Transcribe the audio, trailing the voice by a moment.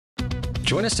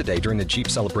Join us today during the Jeep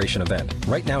Celebration event.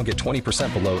 Right now, get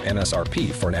 20% below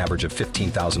MSRP for an average of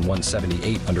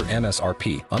 $15,178 under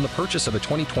MSRP on the purchase of a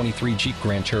 2023 Jeep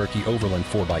Grand Cherokee Overland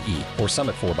 4xE or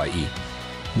Summit 4xE.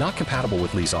 Not compatible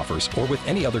with lease offers or with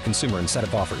any other consumer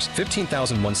incentive offers.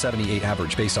 $15,178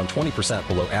 average based on 20%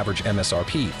 below average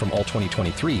MSRP from all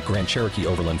 2023 Grand Cherokee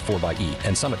Overland 4xE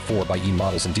and Summit 4xE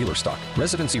models in dealer stock.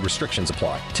 Residency restrictions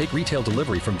apply. Take retail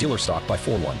delivery from dealer stock by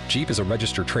 4/1. Jeep is a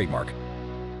registered trademark.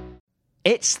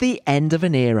 It's the end of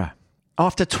an era.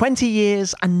 After 20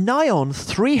 years and nigh on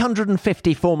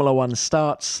 350 Formula One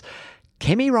starts,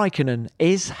 Kimi Raikkonen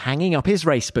is hanging up his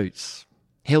race boots.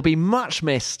 He'll be much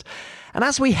missed. And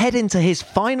as we head into his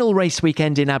final race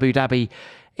weekend in Abu Dhabi,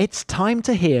 it's time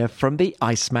to hear from the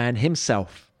Iceman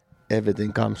himself.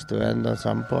 Everything comes to an end at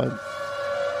some point.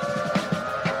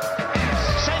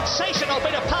 Sensational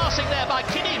bit of passing there by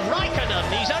Kimi Raikkonen.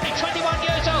 He's only 21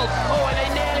 years old. Oh, and they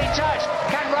nearly touched.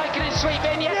 Can Raikkonen sweep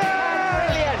in yet?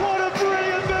 Yeah! Brilliant! What a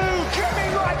brilliant move! Kimi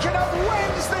Raikkonen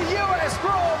wins the US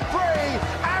Grand Prix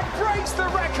and breaks the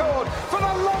record for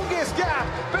the longest gap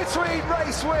between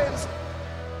race wins.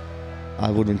 I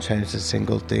wouldn't change a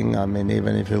single thing. I mean,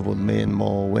 even if it would mean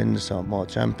more wins or more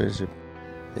championship,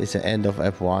 it's the end of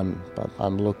F1, but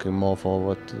I'm looking more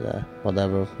forward to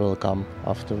whatever will come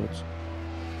afterwards.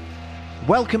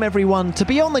 Welcome everyone to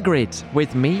Beyond the Grid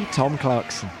with me, Tom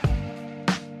Clarkson.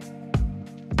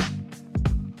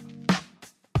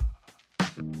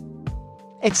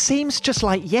 It seems just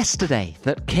like yesterday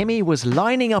that Kimi was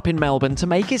lining up in Melbourne to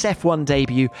make his F1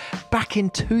 debut back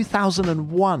in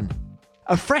 2001.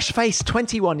 A fresh-faced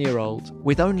 21-year-old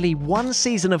with only one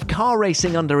season of car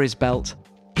racing under his belt,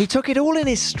 he took it all in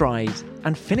his stride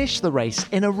and finished the race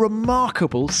in a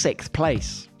remarkable 6th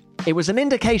place. It was an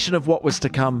indication of what was to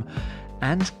come,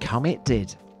 and come it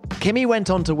did. Kimi went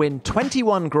on to win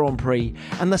 21 Grand Prix,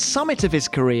 and the summit of his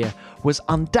career was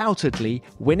undoubtedly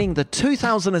winning the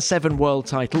 2007 world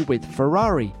title with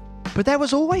Ferrari. But there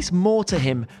was always more to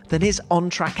him than his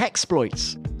on-track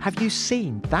exploits. Have you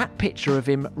seen that picture of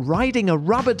him riding a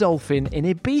rubber dolphin in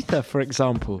Ibiza, for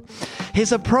example?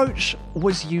 His approach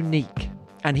was unique,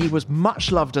 and he was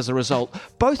much loved as a result,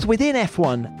 both within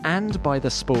F1 and by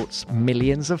the sport's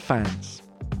millions of fans.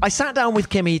 I sat down with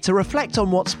Kimi to reflect on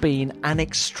what's been an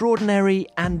extraordinary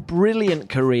and brilliant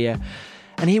career,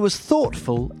 and he was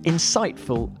thoughtful,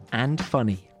 insightful, and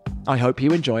funny. I hope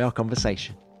you enjoy our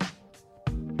conversation.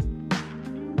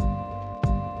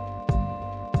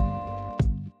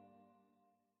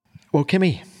 Well,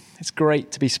 Kimi, it's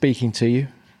great to be speaking to you.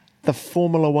 The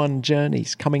Formula One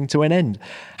journey's coming to an end.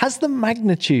 Has the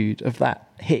magnitude of that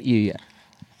hit you yet?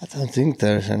 I don't think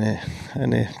there's any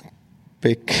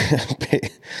big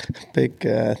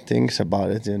things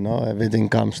about it. You know, everything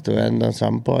comes to an end at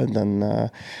some point, and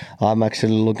I'm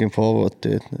actually looking forward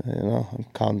to it. You know, I'm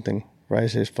counting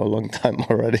races for a long time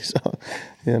already, so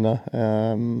you know.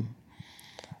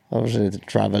 Obviously, the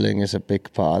traveling is a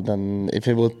big part, and if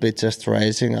it would be just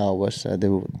racing, I always said it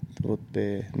would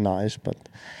be nice. But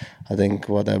I think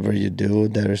whatever you do,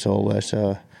 there is always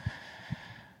a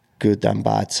good and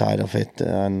bad side of it,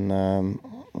 and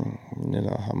you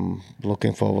know, I'm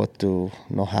looking forward to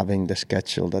not having the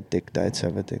schedule that dictates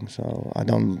everything. So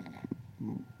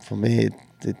for me,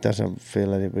 it doesn't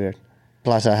feel any weird.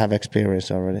 Plus, I have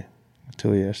experience already.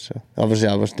 2 years. So obviously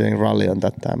I was doing rally on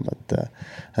that time, but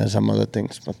and some other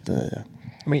things. But yeah.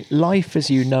 I mean, life as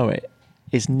you know it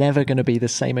is never going to be the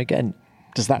same again.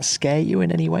 Does that scare you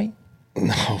in any way?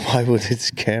 No, why would it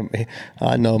scare me?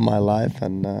 I know my life,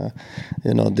 and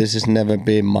you know, this has never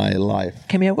been my life.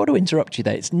 Kimi, I've got to interrupt you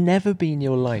there. It's never been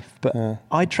your life, but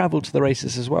I travel to the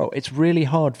races as well. It's really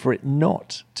hard for it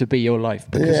not to be your life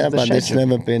because of the but schedule. It's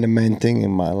never been the main thing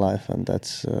in my life, and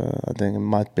that's I think it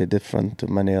might be different to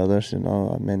many others. You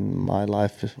know, I mean, my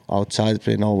life outside has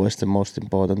been always the most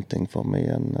important thing for me,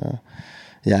 and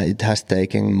it has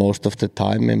taken most of the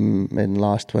time in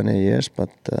last 20 years, but.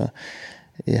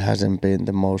 It hasn't been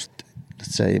the most,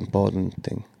 let's say, important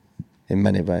thing in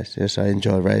many ways. Yes, I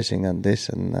enjoy racing and this,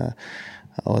 and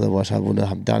otherwise I wouldn't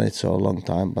have done it so long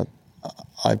time. But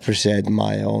I appreciate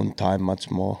my own time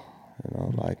much more. You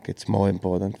know, like it's more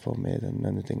important for me than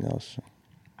anything else.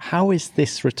 How is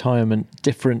this retirement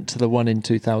different to the one in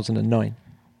 2009?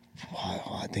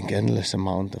 I think endless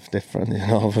amount of different. You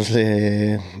know,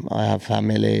 obviously I have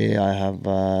family, I have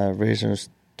reasons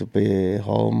to be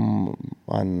home,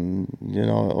 and you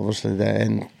know, obviously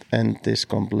the end is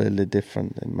completely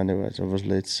different in many ways.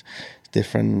 Obviously it's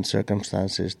different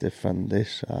circumstances, different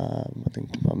this. I think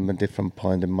I'm at a different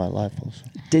point in my life also.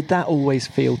 Did that always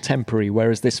feel temporary,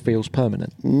 whereas this feels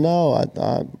permanent? No,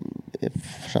 if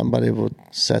somebody would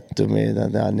said to me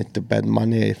that I need to bet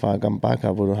money if I come back,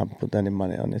 I wouldn't have put any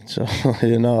money on it. So,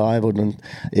 I wouldn't,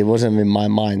 it wasn't in my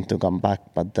mind to come back,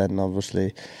 but then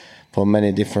obviously for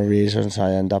many different reasons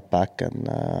I end up back, and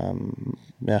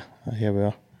here we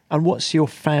are. And what's your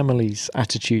family's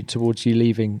attitude towards you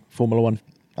leaving Formula One?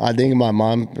 I think my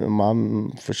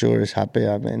mom for sure is happy.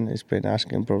 I mean, he's been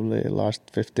asking probably the last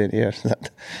 15 years that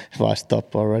if I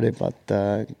stop already, but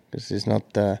she's not,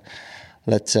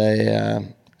 let's say,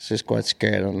 she's quite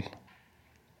scared on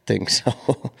things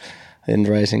in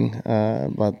racing.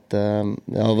 But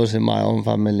obviously my own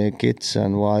family, kids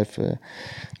and wife,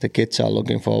 the kids are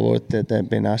looking forward. They've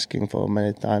been asking for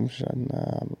many times, and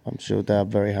I'm sure they are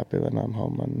very happy when I'm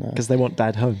home. Because they want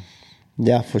Dad home.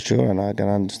 Yeah, for sure, and I can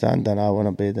understand that. I want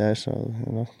to be there,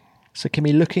 so. So,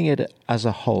 Kimi, looking at it as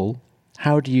a whole,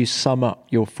 how do you sum up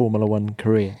your Formula One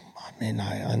career? I mean,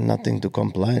 I have nothing to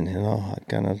complain. I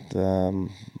cannot.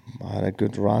 I had a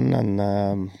good run, and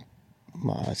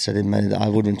I said it many. I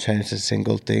wouldn't change a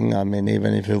single thing. I mean,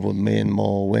 even if it would mean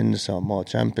more wins or more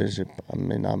championship, I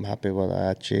mean, I'm happy what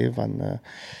I achieve, and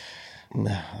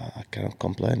I cannot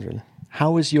complain really.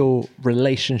 How has your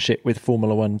relationship with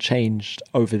Formula One changed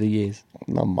over the years?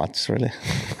 Not much, really.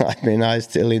 I mean, I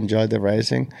still enjoy the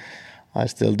racing. I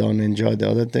still don't enjoy the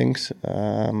other things.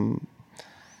 I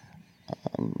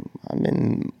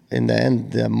mean, in the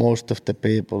end, most of the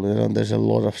people, there's a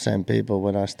lot of same people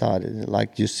when I started.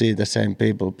 Like, you see the same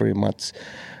people pretty much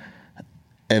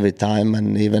every time,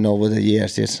 and even over the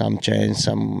years, there's some change,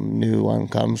 some new one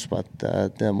comes, but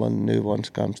then when new ones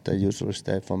comes, they usually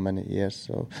stay for many years.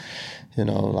 So,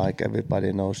 like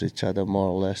everybody knows each other more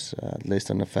or less, at least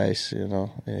on the face,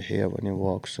 here when you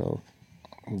walk. So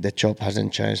the job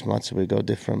hasn't changed much. We go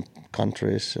different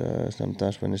countries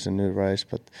sometimes when it's a new race,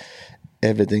 but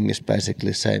everything is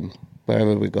basically same.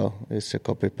 Wherever we go, it's a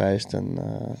copy-paste, and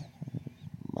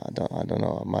I don't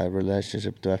know, my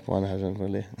relationship to F1 hasn't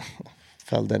really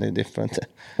felt any different.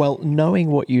 Well,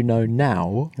 knowing what you know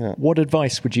now, What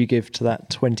advice would you give to that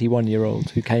 21-year-old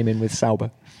who came in with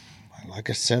Sauber? Like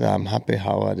I said, I'm happy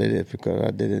how I did it, because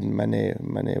I did it in many,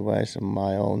 many ways on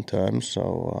my own terms.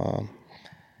 So,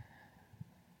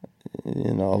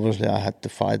 obviously I had to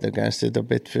fight against it a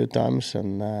few times,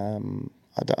 and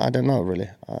I don't know really.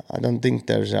 I don't think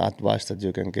there's advice that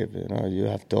you can give. You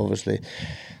have to obviously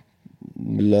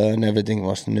learn. Everything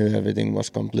was new, everything was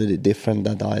completely different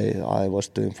that I was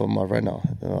doing for my Renault.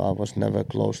 I was never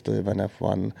close to even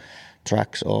F1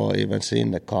 tracks or even seen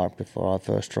the car before I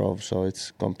first drove, so it's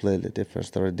completely different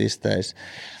story. These days,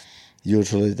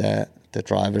 usually the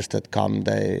drivers that come,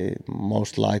 they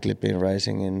most likely been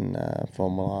racing in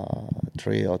Formula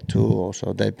 3 or 2, or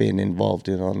so they've been involved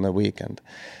on the weekend.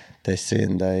 They've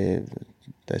seen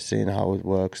how it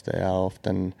works. They are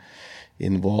often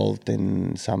involved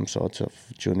in some sorts of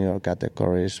junior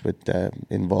categories,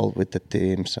 involved with the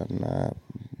teams, and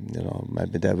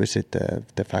maybe they visit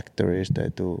the factories. They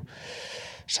do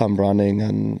some running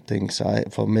and things.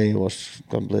 For me, it was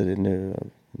completely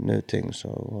new thing.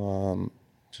 So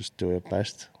just do your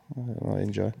best.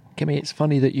 Enjoy. Kimi, it's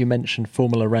funny that you mentioned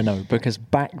Formula Renault, because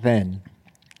back then,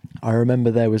 I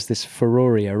remember there was this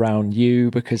furore around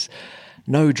you because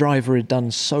no driver had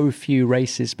done so few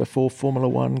races before Formula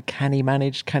One. Can he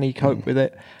manage? Can he cope with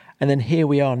it? And then here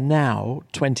we are now,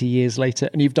 20 years later,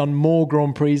 and you've done more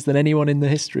Grand Prix than anyone in the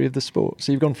history of the sport.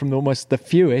 So you've gone from almost the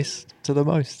fewest to the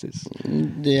most.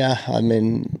 Yeah, I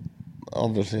mean,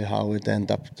 obviously how it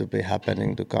ended up to be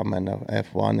happening to come in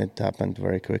F1, it happened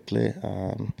very quickly.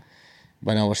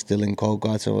 When I was still in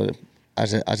go-karts, so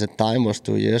as a time was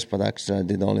 2 years, but actually I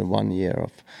did only 1 year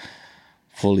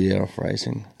full year of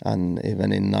racing. And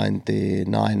even in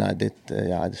 99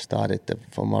 I started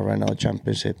for my Renault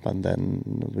Championship, and then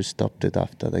we stopped it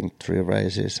after I think 3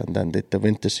 races, and then did the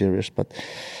Winter Series. But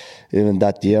even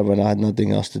that year when I had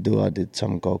nothing else to do, I did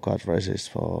some go-kart races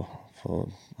for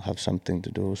have something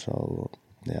to do. So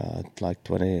yeah, like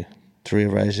 23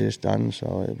 races done,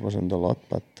 so it wasn't a lot,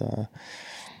 but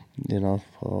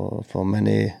for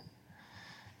many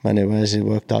ways it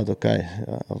worked out okay.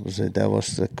 Obviously there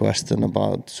was the question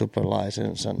about super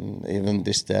license, and even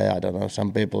this day, I don't know,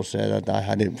 some people say that I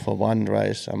had it for 1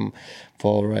 race, some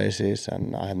 4 races,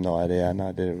 and I had no idea, and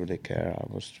I didn't really care.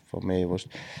 For me, it was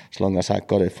as long as I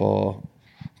got it for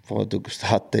to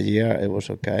start the year, it was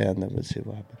okay, and then we'll see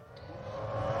what happens.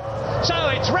 So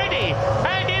it's ready,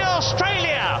 and in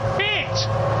Australia, it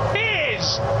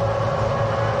is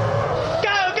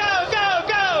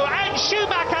and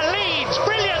Schumacher leads.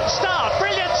 Brilliant start,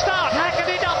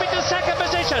 Hackney up into second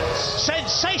position.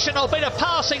 Sensation. sensational bit of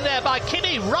passing there by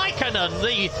Kimi Raikkonen,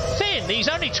 the Finn. He's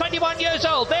only 21 years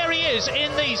old. There he is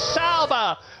in the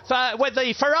Sauber with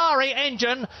the Ferrari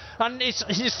engine, and it's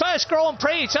his first Grand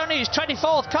Prix. It's only his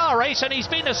 24th car race, and he's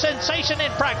been a sensation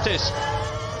in practice.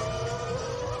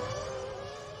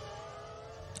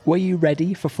 Were you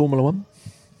ready for Formula One?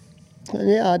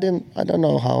 Yeah, I don't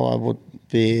know how I would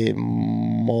be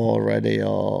more ready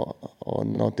or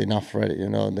not enough ready. You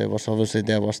know, there was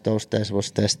those days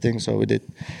was testing, so we did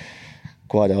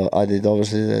I did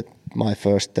obviously my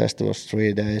first test was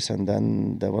 3 days, and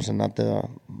then there was another,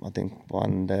 I think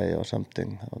 1 day or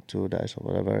something, or 2 days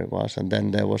or whatever it was, and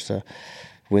then there was a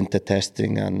winter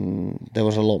testing, and there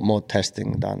was a lot more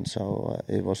testing done, so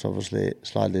it was obviously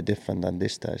slightly different than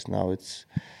these days. Now it's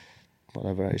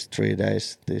 3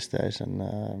 days these days,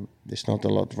 and it's not a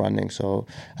lot running, so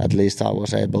at least I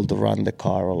was able to run the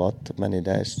car a lot, many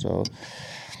days. So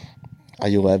are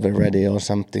you ever ready or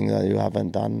something that you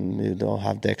haven't done? You don't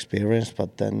have the experience,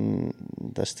 but then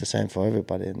that's the same for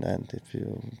everybody in the end. If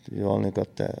you only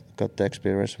got the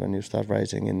experience when you start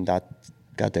racing in that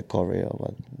category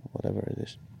or whatever it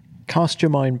is. Cast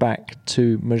your mind back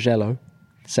to Mugello,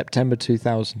 September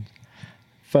 2000.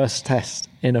 First test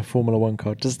in a Formula One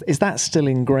car. Is that still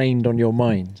ingrained on your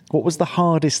mind? What was the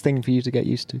hardest thing for you to get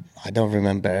used to? I don't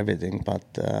remember everything, but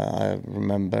I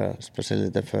remember especially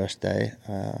the first day.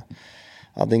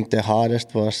 I think the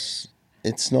hardest was,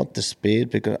 it's not the speed,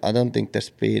 because I don't think the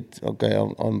speed,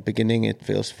 on beginning it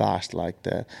feels fast, like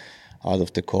out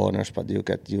of the corners, but you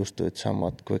get used to it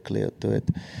somewhat quickly to it.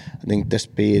 I think the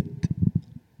speed,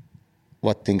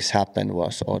 what things happened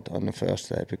was odd on the first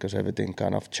day, because everything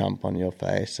kind of jumped on your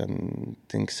face and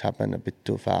things happened a bit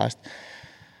too fast.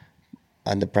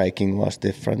 And the braking was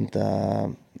different.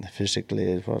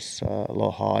 Physically it was a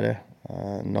lot harder.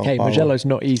 Mugello's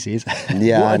not easy, is it?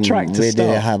 Yeah, what a track to we start.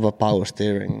 didn't have a power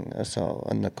steering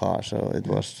in the car, so it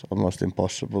was almost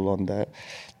impossible on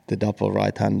the double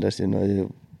right-handers. You know,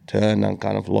 you turn and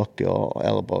kind of lock your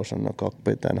elbows on the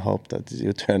cockpit and hope that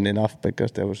you turn enough,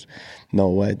 because there was no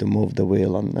way to move the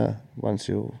wheel once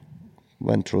you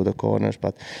went through the corners.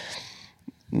 But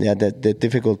yeah, the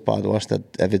difficult part was that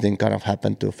everything kind of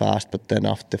happened too fast, but then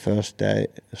after the first day,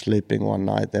 sleeping one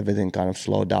night, everything kind of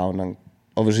slowed down, and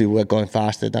obviously we were going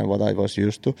faster than what I was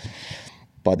used to,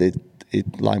 but it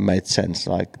like made sense.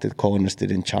 Like the corners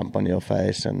didn't jump on your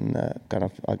face, and kind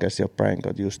of, I guess your brain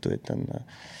got used to it, and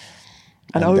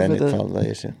then it felt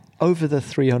easier. Over the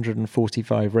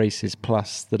 345 races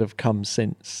plus that have come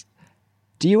since,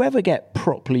 do you ever get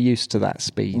properly used to that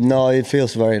speed? No, it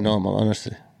feels very normal,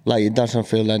 honestly. Like it doesn't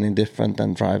feel any different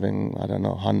than driving, I don't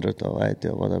know, 100 or 80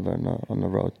 or whatever on the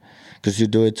road, because you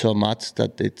do it so much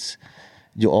that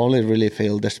you only really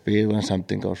feel the speed when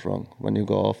something goes wrong. When you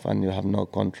go off and you have no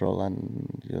control and,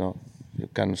 you know, you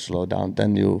can slow down,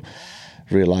 then you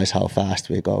realize how fast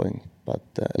we're going. But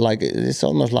like it's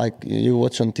almost like you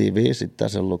watch on TVs, it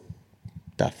doesn't look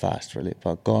that fast really.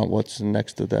 But go and watch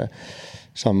next to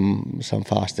some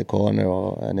faster corner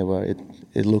or anywhere,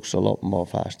 it looks a lot more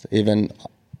faster. Even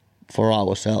for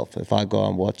ourselves, if I go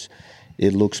and watch,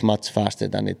 it looks much faster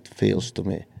than it feels to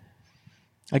me.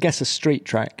 I guess a street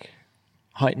track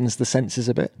heightens the senses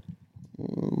a bit.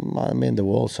 I mean, the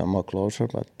walls are more closer,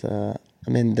 but I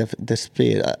mean, the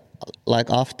speed, like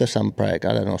after some break,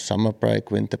 I don't know, summer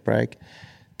break, winter break,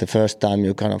 the first time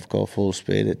you kind of go full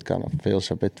speed, it kind of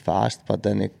feels a bit fast, but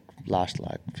then it lasts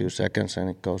like a few seconds and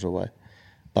it goes away.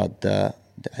 But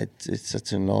it's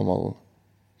such a normal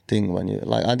thing when you,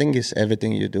 like, I think it's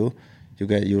everything you do, you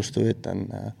get used to it,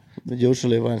 and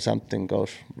usually when something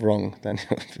goes wrong, then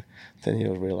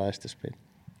you realize the speed.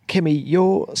 Kimi,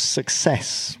 your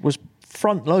success was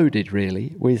front-loaded,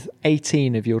 really, with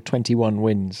 18 of your 21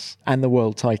 wins and the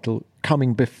world title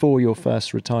coming before your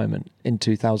first retirement in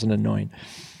 2009.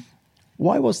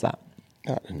 Why was that?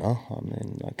 I don't know. I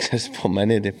mean, I guess for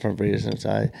many different reasons.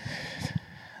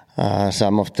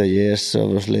 Some of the years,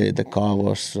 obviously, the car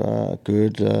was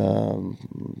good.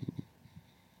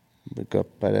 We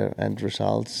got better end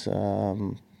results.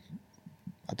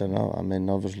 I don't know. I mean,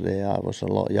 obviously, I was a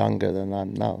lot younger than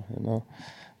I'm now. You know,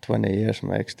 20 years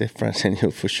makes difference in you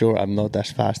for sure. I'm not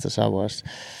as fast as I was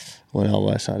when I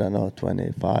was, I don't know,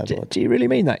 25. Do you really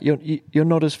mean that? You're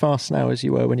not as fast now as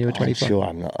you were when you were 25? I'm sure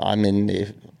I'm not. I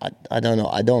mean, I don't know.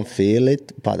 I don't feel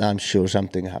it, but I'm sure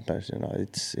something happens. You know,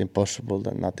 it's impossible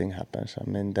that nothing happens. I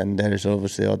mean, then there is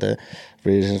obviously other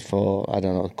reasons for, I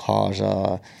don't know, cars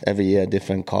are every year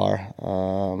different car.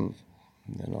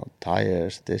 You know,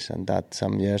 tires, this and that.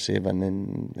 Some years even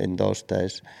in those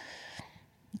days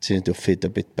it seemed to fit a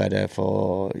bit better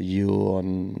for you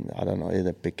on, I don't know,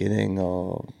 either beginning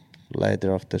or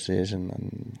later of the season.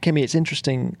 And Kimi, it's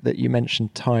interesting that you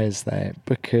mentioned tyres there,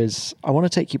 because I want to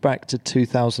take you back to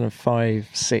 2005,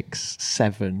 6,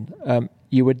 7.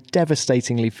 You were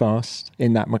devastatingly fast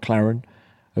in that McLaren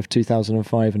of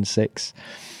 2005 and 6.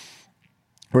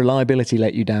 Reliability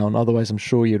let you down, otherwise I'm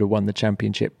sure you'd have won the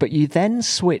championship. But you then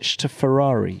switched to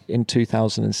Ferrari in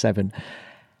 2007.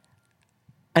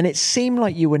 And it seemed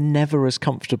like you were never as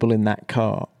comfortable in that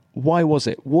car. Why was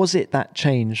it? Was it that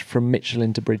change from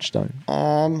Michelin to Bridgestone?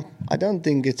 I don't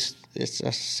think it's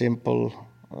as simple.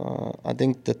 I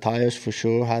think the tires for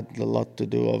sure had a lot to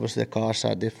do. Obviously, the cars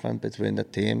are different between the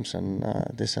teams and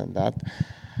this and that.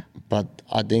 But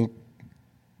I think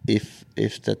if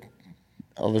that,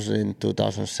 obviously in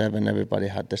 2007 everybody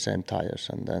had the same tires,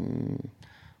 and then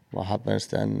what happens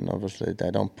then? Obviously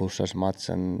they don't push as much,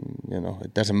 and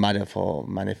it doesn't matter for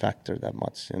manufacturer that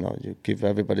much. You give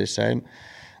everybody the same,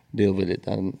 deal with it.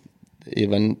 And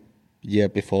even year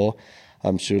before,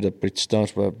 I'm sure the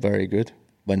Bridgestones were very good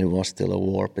when it was still a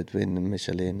war between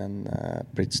Michelin and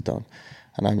Bridgestone,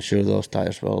 and I'm sure those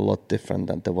tires were a lot different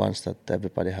than the ones that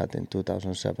everybody had in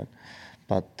 2007.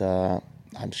 But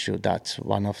I'm sure that's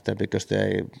one of them, because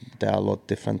there are a lot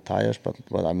different tires. But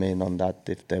what I mean on that,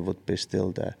 if they would be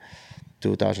still the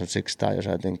 2006 tires,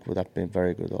 I think would have been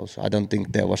very good also. I don't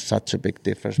think there was such a big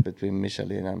difference between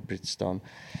Michelin and Bridgestone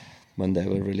when they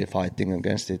were really fighting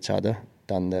against each other.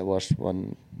 Then there was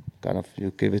one kind of,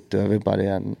 you give it to everybody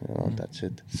and that's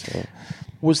it. So.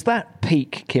 Was that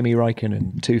peak Kimi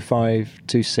Raikkonen, 2.5,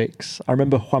 2.6? I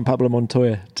remember Juan Pablo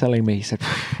Montoya telling me, he said,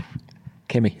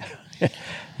 Kimi,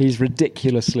 he's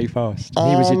ridiculously fast.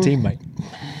 He was your teammate.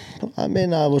 I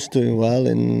mean, I was doing well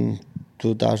in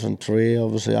 2003.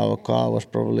 Obviously, our car was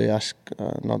probably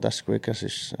not as quick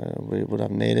as we would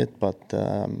have needed, but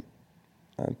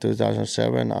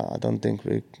 2007, I don't think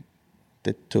we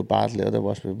did too badly.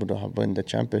 Otherwise, we would have won the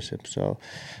championship. So,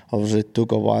 obviously, it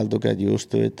took a while to get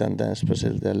used to it, and then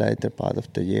especially the later part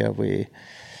of the year, we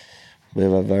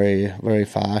were very, very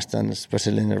fast, and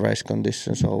especially in the race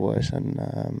conditions always. And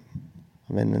I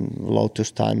mean, in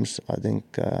Lotus times, I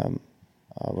think I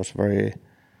was very,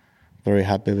 very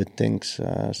happy with things,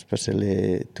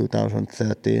 especially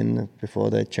 2013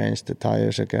 before they changed the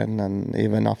tires again, and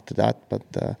even after that.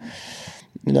 But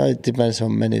it depends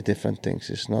on many different things.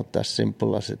 It's not as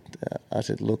simple as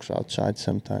it looks outside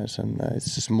sometimes, and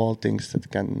it's the small things that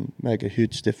can make a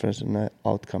huge difference in the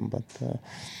outcome. But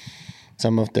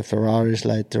some of the Ferraris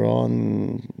later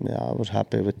on, I was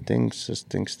happy with things. Just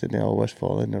things didn't always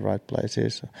fall in the right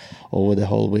places over the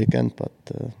whole weekend, but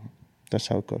that's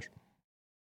how it goes.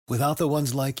 Without the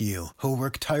ones like you, who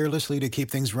work tirelessly to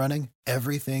keep things running,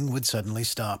 everything would suddenly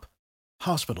stop.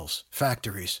 Hospitals,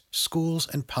 factories, schools,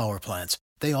 and power plants,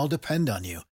 they all depend on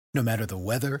you. No matter the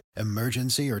weather,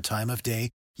 emergency, or time of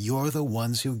day, you're the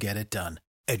ones who get it done.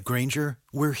 At Grainger,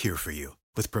 we're here for you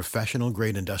with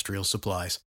professional-grade industrial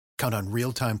supplies. Count on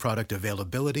real-time product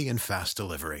availability and fast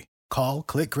delivery. Call,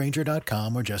 click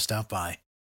Grainger.com, or just stop by.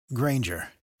 Grainger,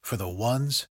 for the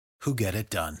ones who get it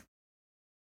done.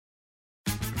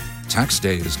 Tax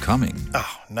day is coming.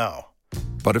 Oh, no.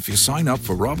 But if you sign up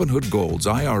for Robinhood Gold's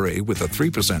IRA with a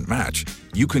 3% match,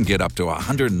 you can get up to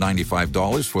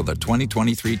 $195 for the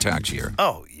 2023 tax year.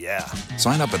 Oh, yeah.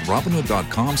 Sign up at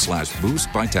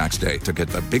Robinhood.com/boost by tax day to get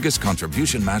the biggest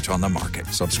contribution match on the market.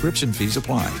 Subscription fees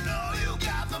apply.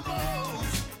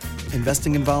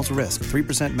 Investing involves risk.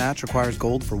 3% match requires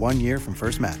gold for 1 year from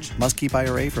first match. Must keep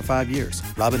IRA for 5 years.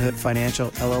 Robinhood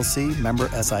Financial, LLC, member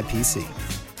SIPC.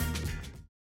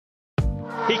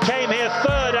 He came here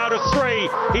third out of 3.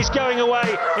 He's going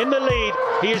away in the lead.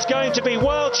 He is going to be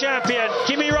world champion.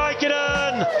 Kimi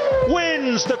Raikkonen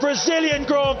wins the Brazilian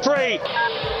Grand Prix.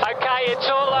 Okay, it's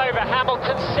all over.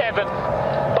 Hamilton 7.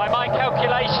 By my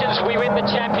calculations, we win the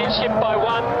championship by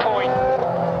 1 point.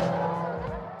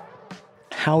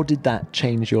 How did that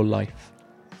change your life?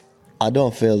 I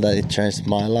don't feel that it changed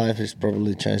my life. It's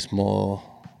probably changed more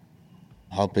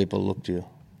how people look to you.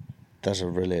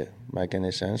 Doesn't really make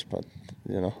any sense, but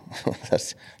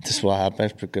that's what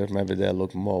happens, because maybe they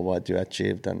look more what you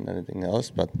achieved than anything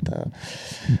else. But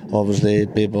obviously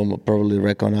people probably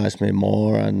recognize me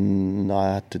more, and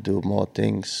I had to do more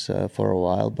things for a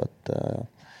while. But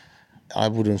I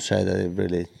wouldn't say that it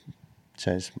really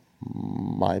changed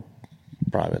my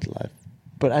private life.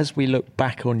 But as we look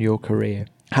back on your career,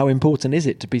 how important is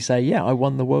it to say, yeah, I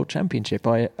won the World Championship,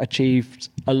 I achieved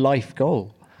a life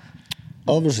goal?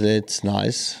 Obviously, it's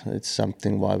nice. It's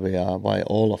something why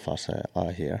all of us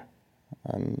are here.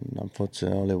 And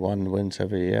unfortunately, only one wins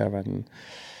every year. And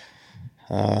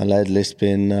lately it's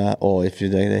been, or if you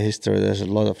take the history, there's a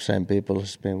lot of same people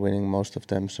who's been winning most of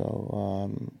them.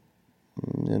 So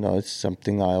it's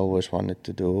something I always wanted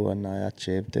to do, and I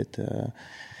achieved it. And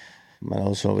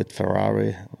also with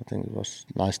Ferrari, I think it was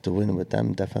nice to win with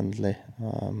them, definitely.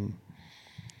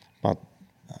 But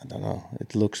I don't know,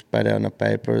 it looks better on a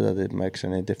paper that it makes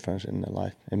any difference in the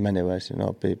life. In many ways,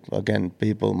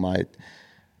 people might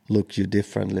look you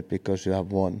differently because you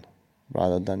have won,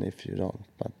 rather than if you don't.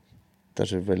 But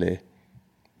does it really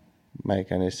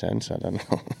make any sense? I don't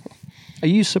know. Are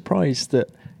you surprised that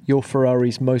you're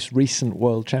Ferrari's most recent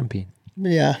world champion?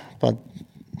 Yeah, but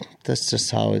that's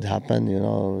just how it happened,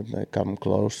 They come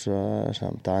close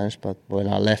sometimes. But when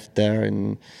I left there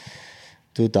in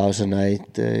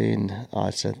 2018, I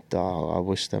said I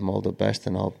wish them all the best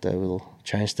and hope they will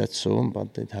change that soon.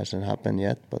 But it hasn't happened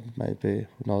yet. But maybe,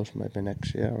 who knows, maybe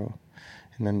next year or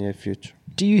in the near future.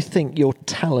 Do you think your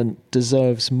talent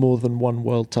deserves more than one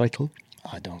world title?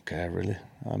 I don't care, really.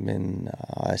 I mean,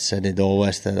 I said it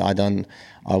always that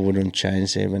I wouldn't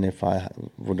change even if I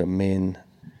wouldn't mean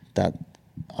that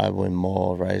I win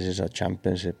more races or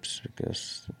championships,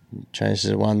 because change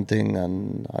is one thing,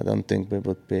 and I don't think we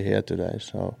would be here today.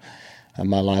 So, and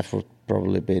my life would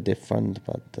probably be different,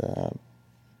 but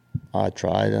I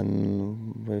tried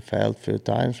and we failed a few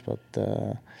times, but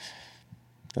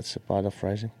that's a part of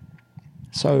racing.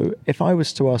 So, if I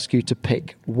was to ask you to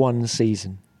pick one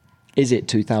season, is it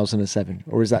 2007,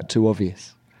 or is that too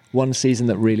obvious? One season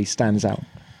that really stands out?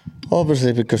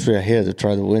 Obviously, because we are here to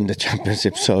try to win the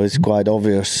championship, so it's quite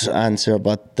obvious answer.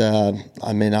 But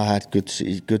I mean, I had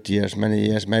good years, many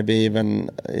years, maybe even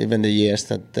the years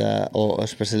that, or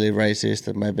especially races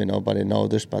that maybe nobody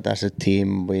noticed. But as a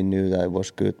team, we knew that it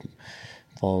was good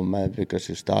for me because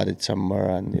you started somewhere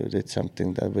and you did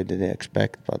something that we didn't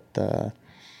expect. But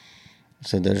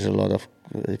so there's a lot of,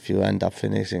 if you end up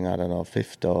finishing, I don't know,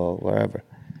 5th or wherever,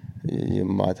 you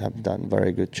might have done a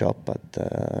very good job. But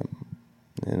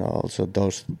also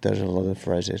there's a lot of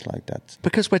races like that.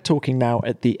 Because we're talking now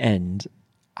at the end,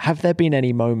 have there been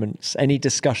any moments, any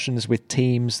discussions with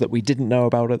teams that we didn't know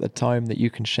about at the time that you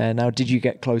can share now? Did you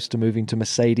get close to moving to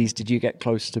Mercedes? Did you get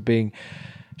close to being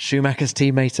Schumacher's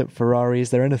teammate at Ferrari? Is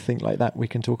there anything like that we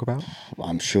can talk about?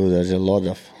 I'm sure there's a lot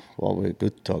of what we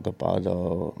could talk about,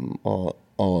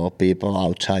 or people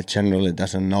outside generally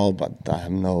doesn't know, but I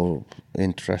have no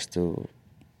interest to,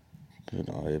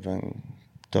 even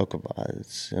talk about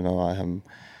it. I am,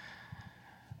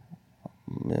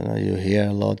 you hear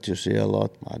a lot, you see a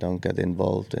lot. I don't get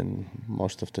involved in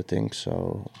most of the things,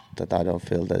 so that I don't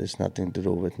feel that it's nothing to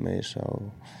do with me.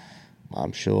 So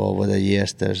I'm sure over the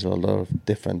years there's a lot of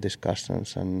different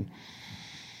discussions and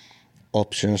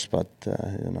options, but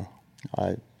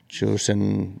I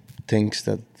chosen things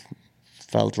that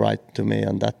felt right to me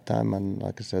on that time, and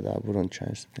like I said, I wouldn't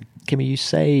change it. Kimi, you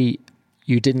say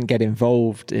you didn't get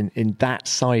involved in that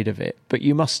side of it, but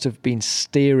you must have been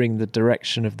steering the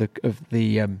direction of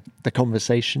the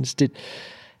conversations. Did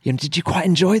you quite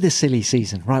enjoy the silly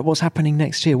season? Right, what's happening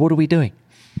next year? What are we doing?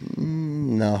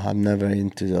 No, I'm never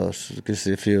into those, because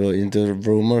if you're into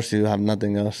rumors, you have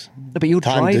nothing else but you're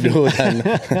time driving. to do than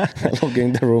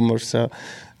looking the rumors. So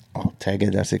I'll take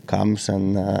it as it comes,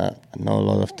 and I know a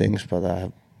lot of things, but I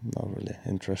have no really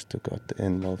interest to get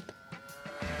involved.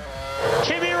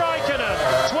 Kimi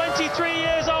Raikkonen, 23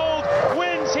 years old,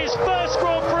 wins his first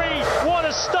Grand Prix. What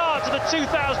a start to the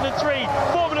 2003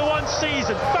 Formula One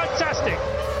season. Fantastic.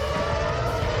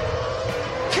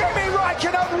 Kimi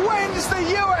Raikkonen wins the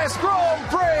US Grand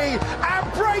Prix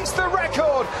and breaks the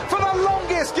record for the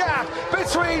longest gap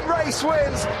between race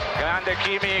wins. Grande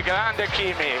Kimi, grande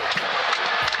Kimi.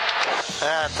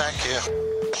 Thank you.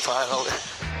 Finally.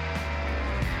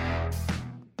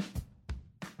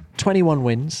 21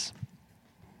 wins.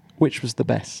 Which was the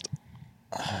best?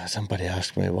 Somebody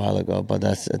asked me a while ago, but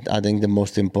I think the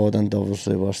most important,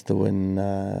 obviously, was to win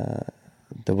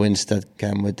the wins that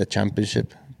came with the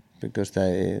championship, because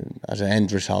they, as an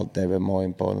end result, they were more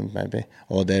important, maybe,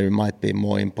 or they might be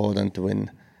more important to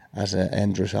win as an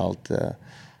end result.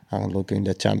 I'm looking at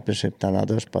the championship than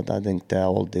others, but I think they're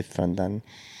all different, and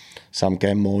some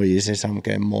came more easy, some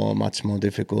came much more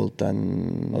difficult,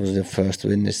 and obviously the first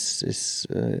win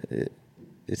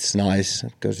it's nice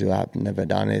because you have never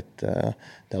done it. The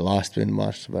last win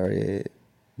was very,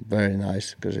 very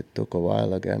nice because it took a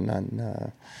while again,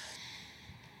 and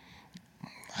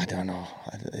I don't know.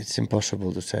 It's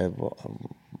impossible to say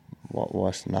what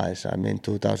was nice. I mean,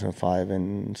 2005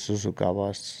 in Suzuka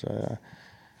was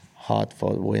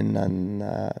hard-fought win, and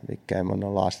we came on the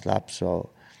last lap. So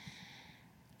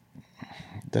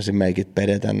does it make it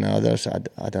better than others?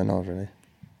 I don't know really.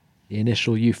 The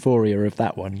initial euphoria of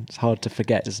that one, it's hard to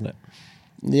forget, isn't it?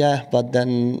 Yeah, but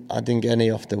then I think any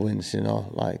of the wins,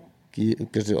 like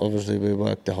because obviously we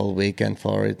worked the whole weekend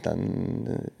for it,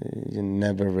 and you're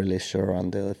never really sure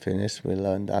until it finished. We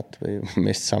learned that we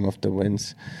missed some of the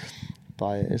wins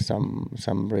by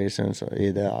some reasons.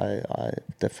 Either I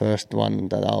the first one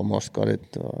that I almost got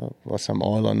it was some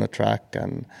oil on the track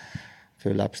and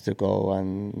few laps to go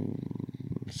and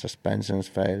suspensions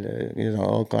failed.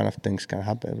 All kind of things can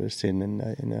happen. We've seen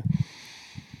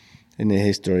in the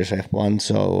history of F1.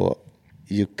 So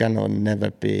you cannot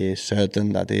never be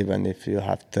certain that even if you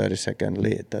have 30-second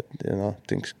lead, that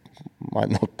things might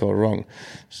not go wrong.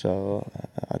 So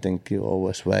I think you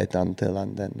always wait until,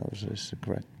 and then obviously it's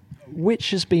great. Which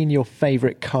has been your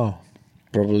favourite car?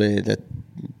 Probably the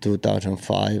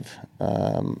 2005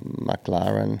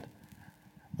 McLaren.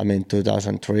 I mean,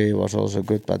 2003 was also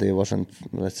good, but it wasn't,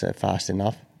 let's say, fast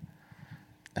enough.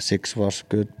 6 was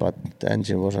good, but the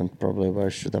engine wasn't probably where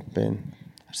it should have been.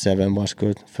 7 was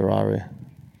good, Ferrari.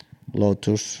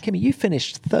 Lotus. Kimi, you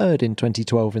finished third in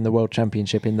 2012 in the World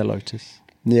Championship in the Lotus.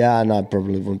 Yeah, and I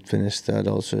probably would finish third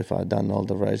also if I'd done all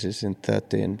the races in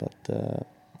 13, but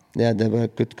yeah, they were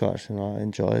good cars, I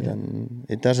enjoyed, and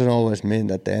it doesn't always mean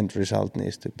that the end result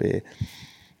needs to be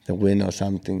the win or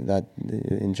something that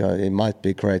you enjoy. It might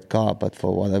be a great car, but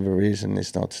for whatever reason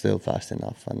it's not still fast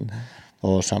enough,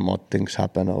 or some odd things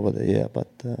happen over the year. But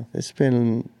it's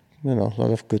been, a lot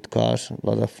of good cars, a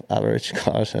lot of average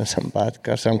cars, and some bad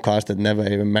cars, some cars that never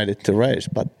even made it to race.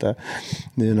 But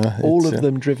all of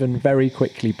them driven very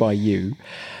quickly by you.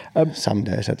 Some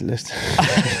days at least.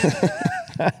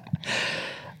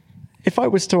 If I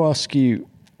was to ask you,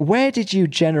 where did you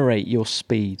generate your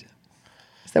speed?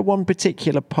 Is there one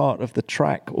particular part of the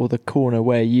track or the corner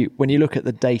where when you look at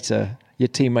the data, your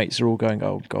teammates are all going,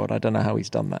 oh God, I don't know how he's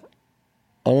done that?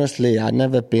 Honestly, I've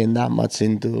never been that much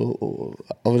into,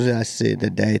 obviously I see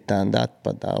the data and that,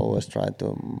 but I always try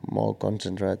to more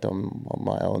concentrate on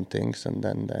my own things, and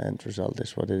then the end result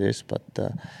is what it is. But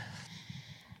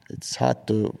it's hard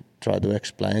to try to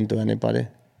explain to anybody,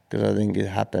 because I think it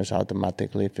happens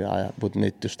automatically if I would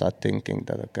need to start thinking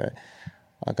that, okay,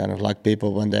 I kind of like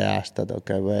people when they ask that,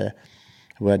 okay,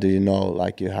 where do you know,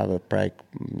 like you have a break,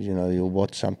 you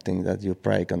watch something that you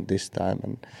break on this time.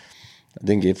 And I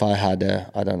think if I had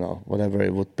I don't know, whatever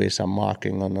it would be, some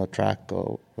marking on a track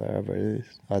or wherever it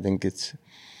is, I think it's,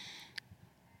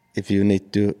 if you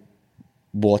need to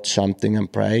watch something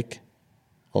and break,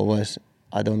 always,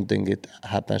 I don't think it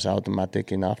happens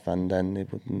automatic enough, and then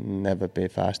it would never be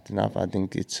fast enough. I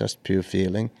think it's just pure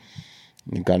feeling.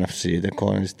 You kind of see the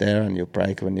corner is there and you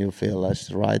brake when you feel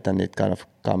that's right, and it kind of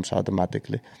comes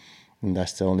automatically. And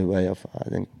that's the only way of, I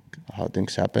think, how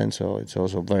things happen. So it's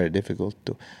also very difficult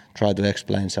to try to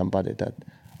explain somebody that,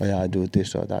 oh yeah, I do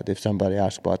this or that. If somebody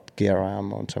asks what gear I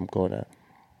am on some corner,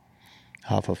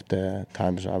 half of the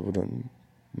times I wouldn't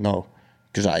know,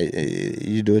 because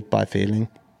you do it by feeling.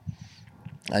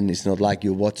 And it's not like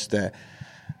you watch the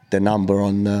number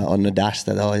on the dash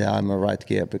that, oh yeah, I'm a right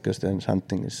gear, because then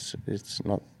something it's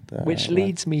not. Which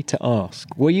leads me to ask: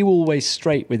 were you always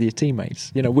straight with your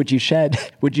teammates? Would you share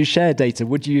data?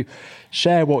 Would you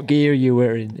share what gear you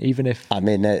were in, even if? I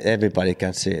mean, everybody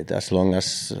can see it. As long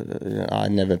as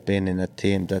I've never been in a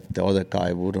team that the other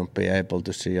guy wouldn't be able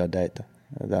to see your data.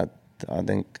 That I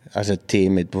think as a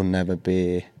team it would never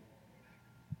be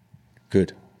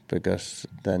good, because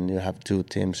then you have two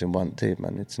teams in one team,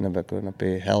 and it's never going to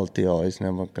be healthy, or it's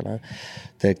never going to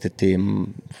take the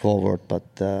team forward.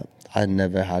 But I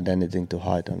never had anything to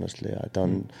hide, honestly. I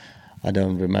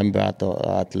don't remember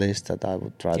at least that I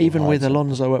would try to even hide with something.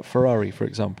 Alonso at Ferrari, for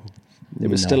example, it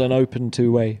was still an open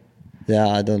two-way.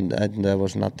 Yeah, there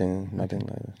was nothing like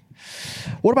that.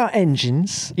 What about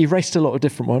engines? You've raced a lot of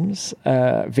different ones,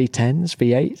 V10s,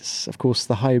 V8s, of course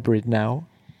the hybrid now.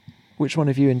 Which one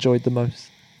have you enjoyed the most?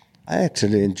 I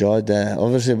actually enjoyed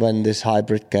obviously when this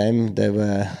hybrid came, they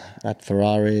were at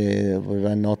Ferrari, we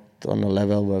were not on a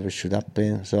level where we should have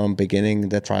been. So in the beginning,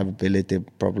 the drivability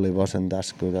probably wasn't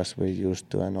as good as we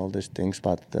used to and all these things.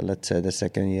 But let's say the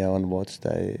second year onwards,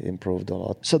 they improved a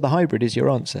lot. So the hybrid is your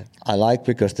answer? I like,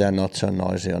 because they're not so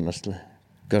noisy, honestly.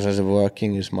 Because as a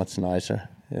working is much nicer.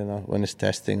 When it's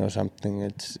testing or something,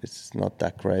 it's not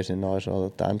that crazy noise all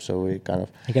the time. So we kind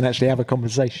of... You can actually have a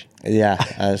conversation.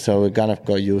 Yeah, so we kind of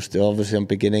got used to. Obviously, in the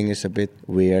beginning, it's a bit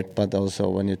weird, but also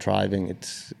when you're driving,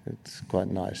 it's quite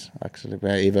nice, actually.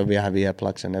 Even we have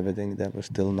earplugs and everything, they were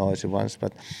still noisy ones.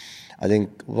 But I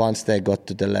think once they got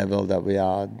to the level that we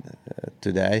are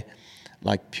today,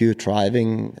 like pure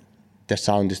driving, the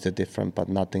sound is different, but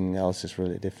nothing else is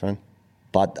really different.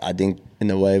 But I think in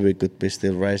a way we could be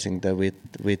still racing the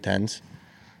V10s.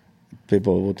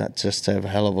 People would just save a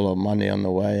hell of a lot of money on the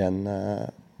way, and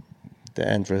the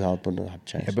end result wouldn't have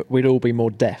changed. Yeah, but we'd all be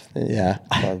more deaf. Yeah,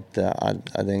 but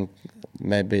I think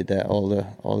maybe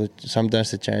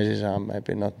sometimes the changes are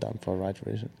maybe not done for the right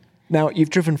reason. Now, you've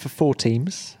driven for 4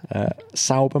 teams,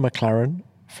 Sauber, McLaren,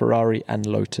 Ferrari and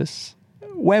Lotus.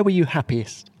 Where were you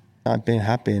happiest? I've been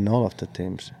happy in all of the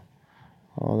teams.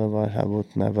 Otherwise, I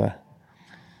would never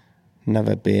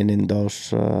been in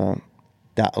those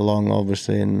that long.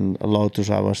 Obviously, in Lotus,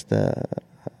 I was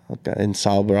in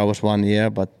Sauber, I was 1 year,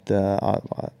 but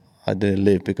I didn't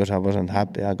leave because I wasn't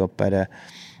happy. I got better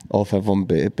offer from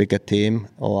bigger team,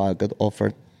 or I got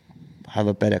offered have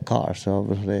a better car. So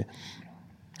obviously,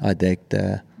 I take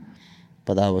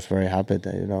but I was very happy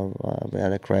that we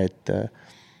had a great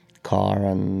car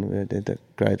and we did a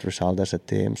great result as a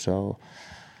team. So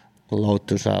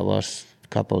Lotus, I was a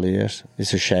couple of years.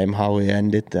 It's a shame how we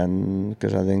ended, and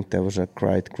because I think there was a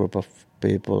great group of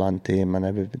people and team and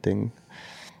everything.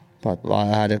 But I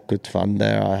had a good fun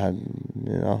there. I had,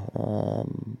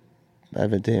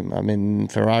 every team. I mean,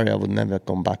 Ferrari, I would never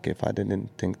come back if I didn't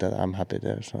think that I'm happy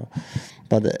there. So,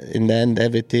 but in the end,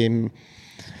 every team,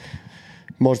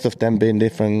 most of them being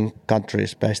different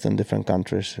countries, based on different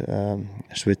countries,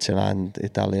 Switzerland,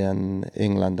 Italy, and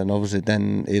England, and obviously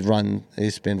then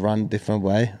it's been run different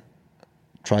way,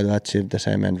 try to achieve the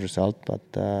same end result,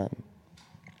 but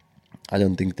I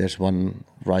don't think there's one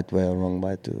right way or wrong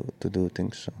way to do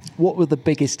things. So. What were the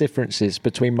biggest differences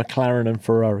between McLaren and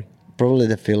Ferrari? Probably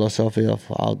the philosophy of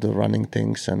how to running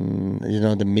things, and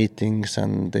the meetings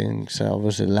and things.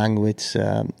 Obviously, language.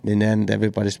 In the end,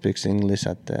 everybody speaks English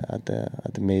at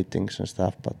the meetings and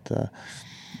stuff. But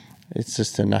it's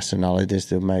just the nationalities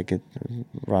to make it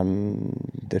run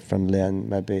differently, and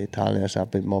maybe Italians are a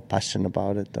bit more passionate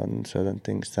about it on certain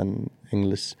things than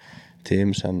English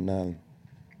teams. And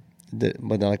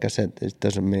but like I said, it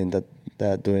doesn't mean that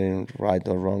they're doing right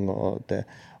or wrong or the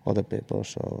other people.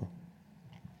 So.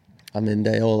 I mean,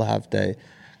 they all have their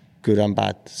good and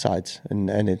bad sides in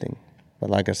anything. But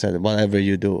like I said, whatever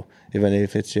you do, even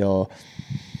if it's your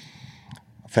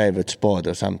favorite sport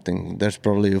or something, there's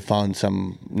probably you found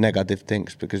some negative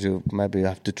things because maybe you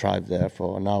have to drive there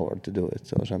for an hour to do it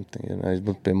or something. It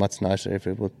would be much nicer if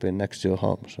it would be next to your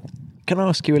home. So. Can I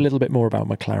ask you a little bit more about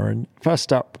McLaren?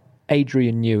 First up,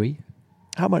 Adrian Newey.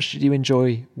 How much did you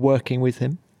enjoy working with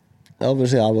him?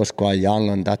 Obviously, I was quite young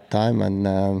on that time,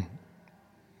 and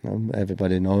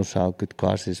everybody knows how good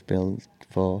cars he's built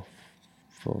for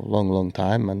a long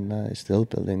time, and he's still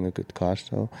building a good car.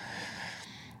 So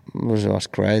it was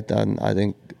great, and I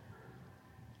think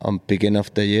on beginning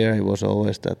of the year it was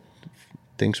always that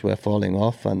things were falling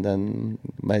off, and then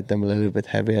made them a little bit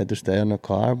heavier to stay on a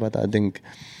car. But I think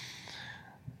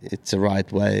it's the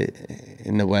right way,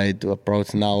 in a way, to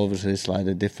approach. Now obviously it's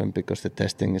slightly different because the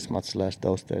testing is much less.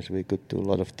 Those days we could do a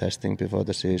lot of testing before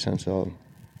the season, so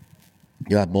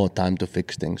you have more time to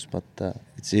fix things, but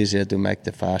it's easier to make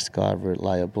the fast car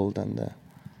reliable than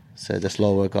the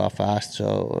slower car fast.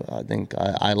 So I think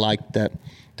I like the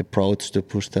approach to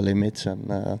push the limits,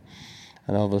 and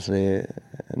obviously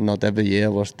not every year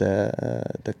was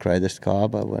the greatest car,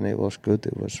 but when it was good,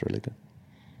 it was really good.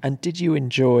 And did you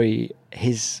enjoy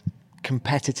his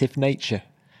competitive nature?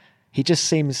 He just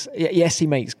seems, yes, he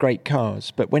makes great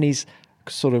cars, but when he's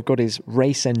sort of got his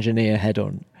race engineer head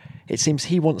on, it seems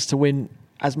he wants to win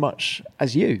as much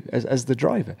as you, as the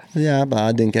driver. Yeah, but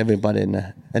I think everybody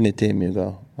in any team you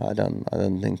go, I don't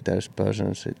think there's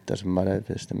persons. It doesn't matter if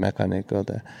it's the mechanic or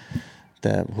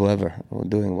the whoever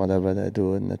doing whatever they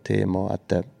do in the team or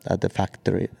at the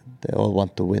factory. They all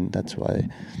want to win. That's why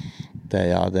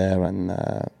they are there, and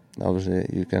obviously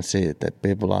you can see that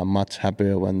people are much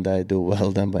happier when they do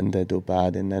well than when they do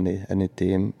bad in any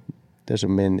team.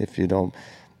 Doesn't mean if you don't.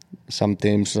 Some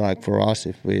teams, like for us,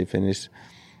 if we finish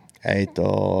 8th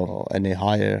or any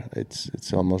higher,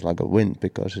 it's almost like a win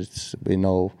because we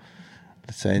know,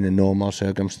 let's say in the normal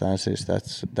circumstances,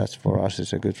 that's for us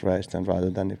is a good race, and rather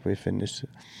than if we finish,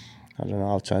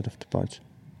 outside of the points.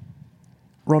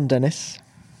 Ron Dennis,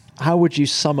 how would you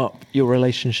sum up your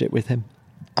relationship with him?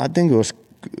 I think it was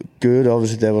good.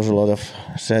 Obviously, there was a lot of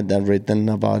said and written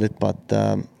about it, but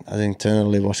I think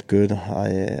generally it was good.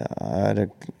 I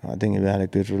think we had a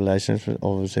good relationship.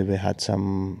 Obviously, we had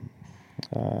some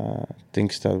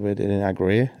things that we didn't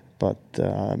agree, but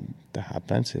that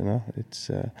happens,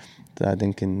 It's I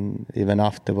think even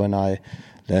after when I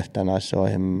left and I saw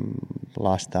him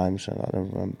last time,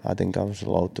 so I think I was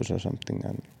Lotus or something,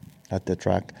 and at the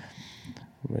track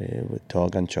we would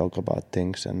talk and joke about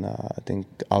things, and I think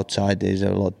outside he's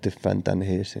a lot different than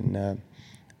he's in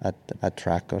at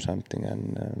track or something,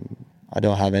 and I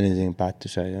don't have anything bad to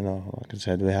say. Like I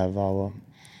said, we have our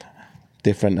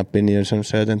different opinions on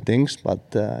certain things,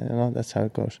 but that's how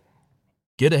it goes.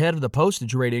 Get ahead of the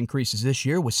postage rate increases this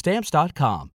year with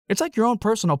Stamps.com. It's like your own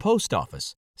personal post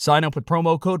office. Sign up with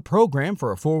promo code PROGRAM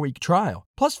for a 4-week trial,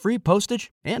 plus free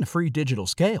postage and a free digital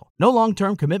scale. No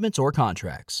long-term commitments or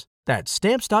contracts. That's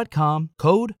Stamps.com,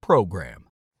 code PROGRAM.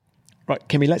 Right,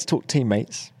 Kimi, let's talk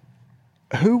teammates.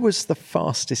 Who was the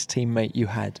fastest teammate you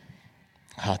had?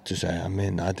 Hard to say. I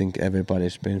mean, I think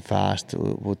everybody's been fast,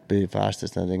 would be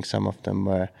fastest. I think some of them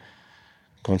were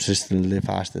consistently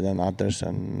faster than others,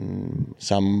 and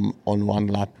some on one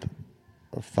lap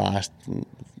fast,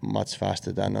 much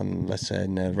faster than on, let's say,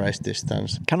 in a race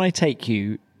distance. Can I take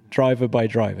you driver by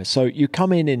driver? So you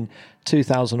come in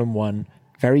 2001,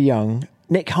 very young.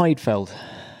 Nick Heidfeld.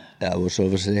 Yeah, was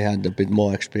obviously had a bit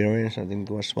more experience. I think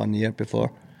it was 1 year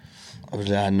before.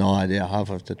 Obviously, I had no idea half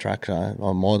of the tracks,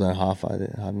 or more than half. I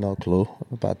had no clue.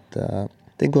 But I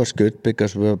think it was good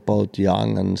because we were both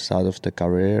young and start of the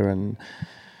career, and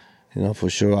for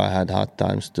sure I had hard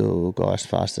times to go as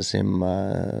fast as him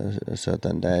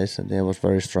certain days, and he was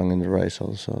very strong in the race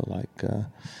also.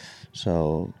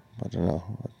 So I don't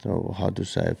know how to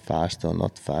say fast or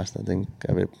not fast. I think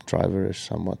every driver is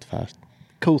somewhat fast.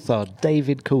 Coulthard,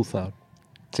 David Coulthard.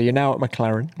 So you're now at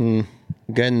McLaren.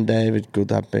 Again, David could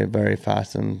have been very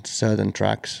fast on certain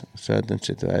tracks, certain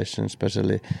situations,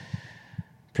 especially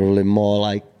probably more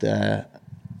like the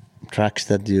tracks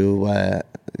that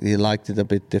he liked it a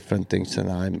bit different things,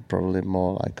 and I'm probably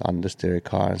more like understeer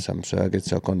car in some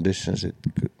circuits or conditions it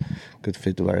could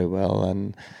fit very well,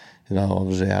 and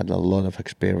obviously had a lot of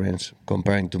experience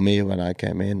comparing to me when I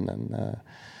came in, and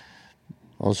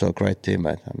also a great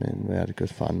teammate. I mean, we had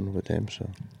good fun with him. So,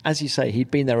 as you say,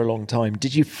 he'd been there a long time.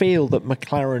 Did you feel that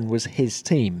McLaren was his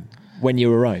team when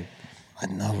you arrived?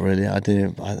 Not really. I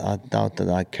didn't. I doubt that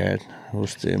I cared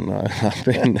whose team I've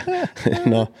been.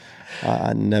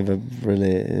 I never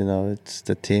really. It's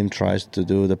the team tries to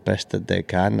do the best that they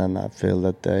can, and I feel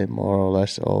that they more or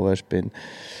less always been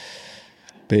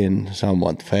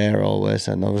somewhat fair always,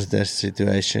 and obviously there's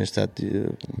situations that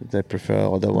they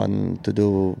prefer other one to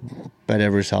do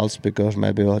better results because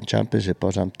maybe on championship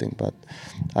or something, but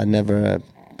I never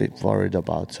been worried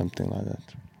about something like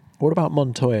that. What about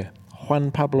Montoya?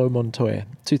 Juan Pablo Montoya,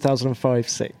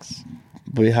 2005-06.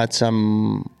 We had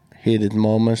some heated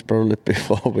moments probably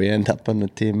before we end up on the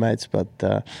teammates, but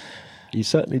you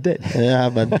certainly did. Yeah,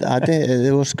 but I think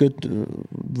it was good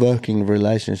working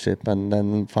relationship. And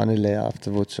then finally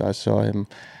afterwards I saw him,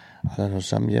 I don't know,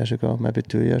 some years ago, maybe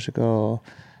 2 years ago,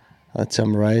 at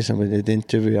some race, and we did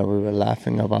interview and we were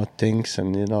laughing about things.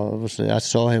 And, obviously I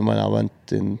saw him when I went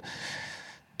in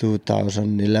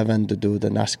 2011 to do the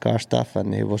NASCAR stuff,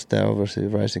 and he was there obviously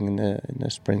racing in the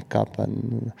Sprint Cup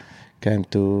and came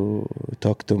to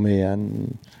talk to me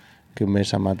and give me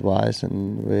some advice,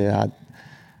 and we had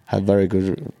very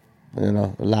good,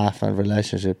 laugh and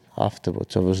relationship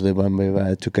afterwards. Obviously, when we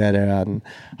were together and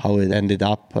how it ended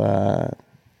up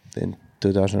in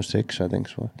 2006, I think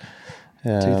so.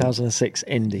 2006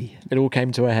 Indy. It all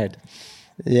came to a head.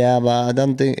 Yeah, but I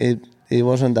don't think it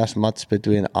wasn't as much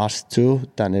between us two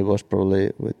than it was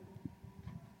probably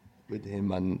with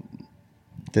him and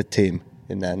the team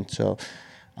in the end. So,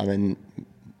 I mean,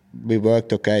 we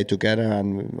worked okay together,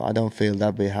 and I don't feel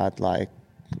that we had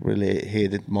really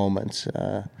heated moments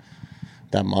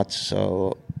that much.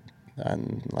 So,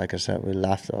 and like I said, we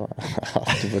laughed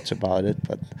afterwards about it,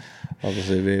 but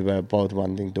obviously we were both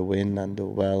wanting to win and do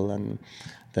well, and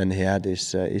then he had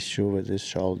this issue with his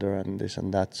shoulder and this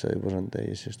and that, so it wasn't the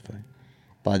easiest for him.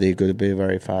 But he could be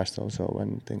very fast also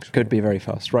when things could be very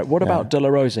fast. Right, what about De La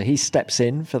Rosa? He steps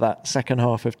in for that second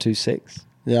half of 26.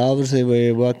 Yeah, obviously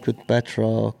we worked with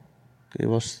Petro. He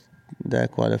was there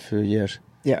quite a few years.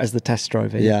 Yeah, as the test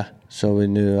driver. Yeah, so we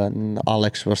knew, and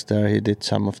Alex was there. He did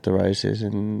some of the races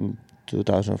in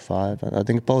 2005, and I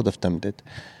think both of them did.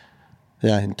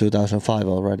 Yeah, in 2005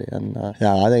 already, and I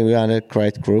think we had a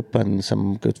great group and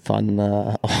some good fun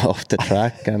off the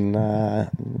track, and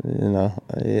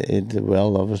it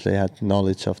well obviously had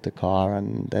knowledge of the car,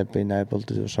 and they've been able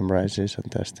to do some races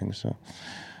and testing, so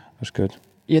it was good.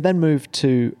 You then moved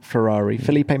to Ferrari,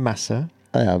 Felipe Massa.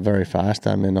 Yeah, very fast.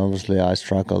 I mean, obviously I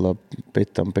struggled a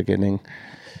bit on beginning.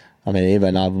 I mean,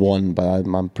 even I've won, but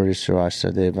I'm pretty sure I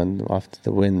said even after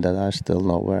the win that I still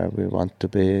know where we want to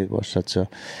be. It was such a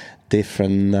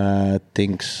different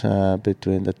things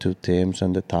between the two teams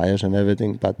and the tires and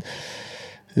everything. But,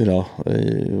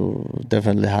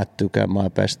 definitely had to get my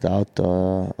best out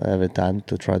every time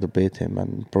to try to beat him.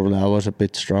 And probably I was a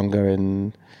bit stronger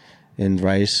in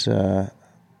race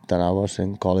than I was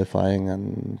in qualifying.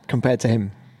 And compared to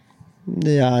him?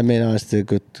 Yeah, I mean, I still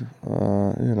could,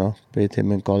 beat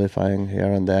him in qualifying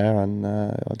here and there, and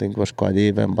I think it was quite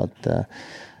even. But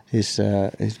he's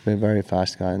been very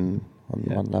fast guy on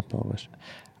one lap always.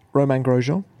 Romain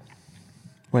Grosjean,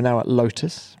 we're now at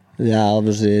Lotus. Yeah,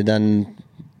 obviously then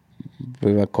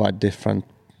we were quite different.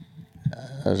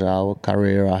 As our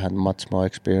career, I had much more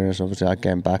experience. Obviously, I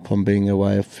came back from being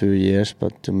away a few years,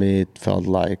 but to me it felt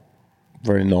like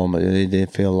very normal. It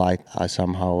didn't feel like I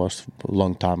somehow was a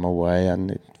long time away,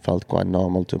 and it felt quite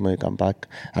normal to me come back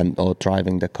or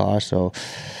driving the car. So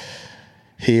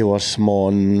he was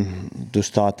more to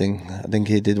starting. I think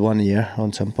he did 1 year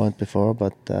on some point before,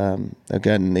 but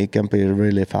again, he can be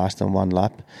really fast on one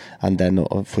lap, and then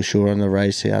for sure on the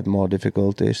race he had more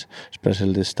difficulties,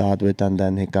 especially to start with, and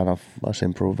then he kind of was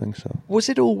improving. So was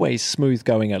it always smooth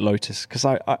going at Lotus? Because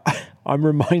I'm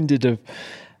reminded of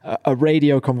a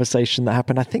radio conversation that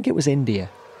happened. I think it was India.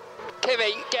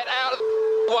 Kimi, get out of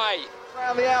the way.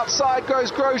 Around the outside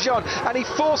goes Grosjean, and he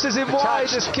forces him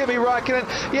wide as Kimi Raikkonen.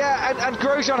 Yeah, and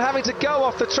Grosjean having to go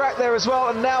off the track there as well,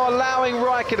 and now allowing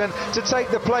Raikkonen to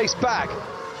take the place back.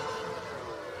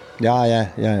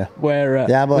 Yeah. Where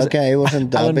but okay, it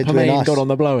wasn't Alan between Permain us. got on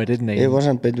the blower, didn't he? It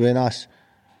wasn't between us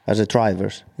as a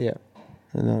drivers. Yeah,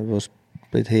 it was a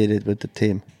bit heated with the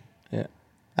team. Yeah,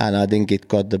 and I think it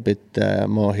got a bit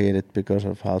more heated because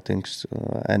of how things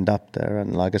end up there.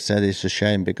 And like I said, it's a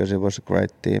shame because it was a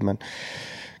great team and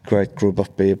great group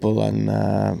of people. And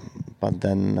but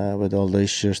then with all the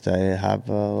issues they have,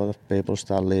 a lot of people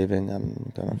start leaving,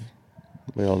 and kind of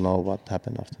we all know what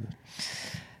happened after that.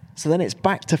 So then it's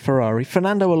back to Ferrari.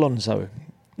 Fernando Alonso.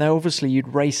 Now, obviously,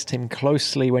 you'd raced him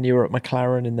closely when you were at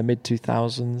McLaren in the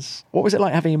mid-2000s. What was it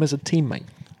like having him as a teammate?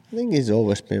 I think he's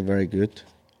always been very good.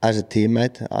 As a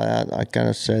teammate, I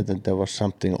cannot say that there was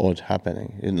something odd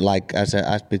happening,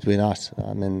 as between us.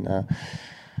 I mean,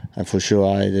 and for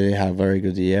sure I didn't have a very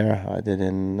good year. I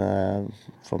didn't,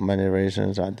 for many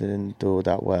reasons, I didn't do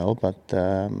that well. But,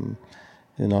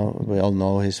 we all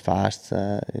know he's fast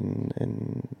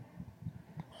in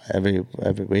every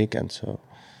weekend. So.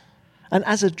 And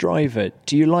as a driver,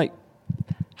 do you like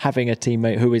having a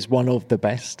teammate who is one of the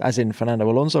best, as in Fernando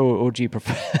Alonso, or do you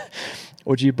prefer?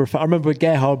 Or do you prefer? I remember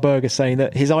Gerhard Berger saying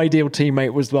that his ideal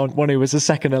teammate was the one who was a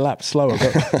second a lap slower.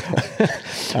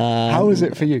 But how was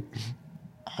it for you?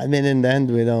 I mean, in the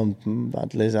end, we don't.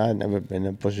 At least I've never been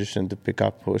in a position to pick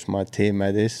up who's my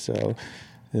teammate is. So,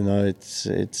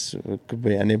 it could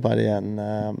be anybody, and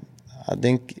I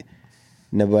think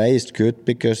in a way it's good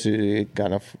because you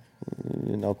kind of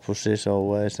pushes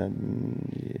always, and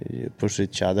you push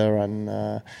each other,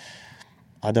 and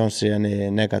I don't see any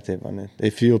negative on it.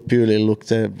 If you purely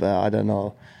look at,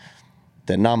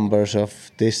 the numbers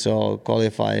of this or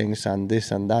qualifyings and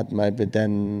this and that, maybe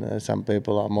then some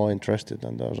people are more interested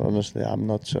in those. Honestly, I'm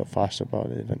not so fast about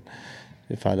it. Even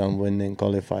if I don't win in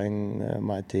qualifying,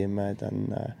 my teammate,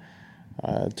 and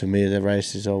to me the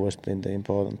race has always been the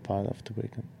important part of the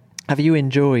weekend. Have you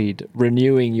enjoyed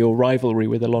renewing your rivalry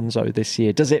with Alonso this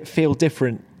year? Does it feel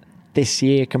different this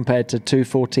year compared to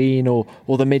 2014 or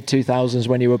the mid-2000s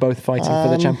when you were both fighting for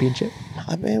the championship?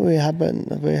 I mean, we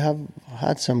have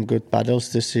had some good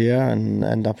battles this year and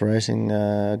end up racing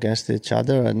against each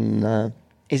other. And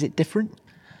is it different?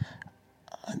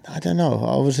 I don't know.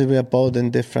 Obviously, we are both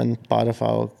in different part of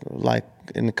our,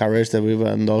 in the careers that we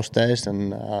were in those days.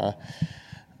 And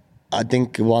I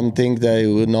think one thing that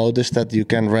you notice that you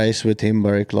can race with him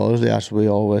very closely, as we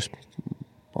always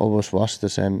was the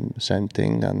same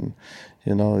thing, and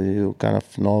you kind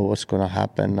of know what's going to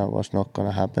happen and what's not going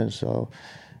to happen. So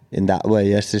in that way,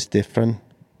 yes, it's different.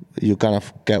 You kind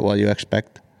of get what you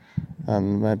expect,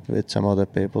 and maybe with some other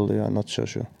people you are not so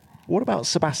sure. What about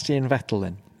Sebastian Vettel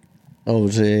then?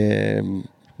 Obviously,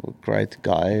 great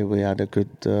guy. We had a good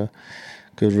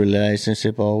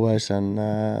relationship always, and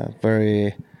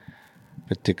very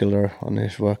particular on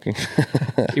his working.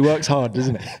 He works hard,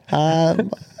 doesn't he?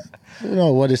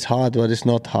 What is hard, what is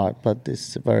not hard, but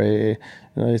it's very,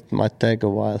 it might take a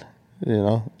while,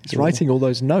 It's writing all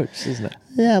those notes, isn't it?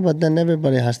 Yeah, but then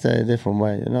everybody has their different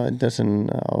way, it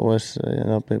doesn't always,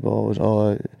 people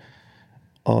always,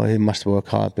 he must work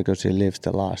hard because he lives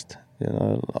the last,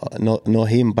 not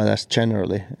him, but that's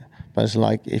generally. But it's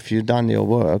like, if you've done your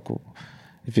work,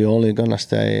 if you're only going to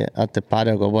stay at the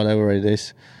paddock or whatever it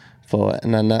is for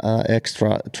an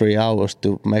extra 3 hours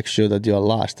to make sure that you're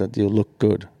last, that you look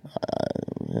good.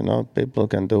 People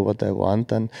can do what they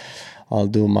want, and I'll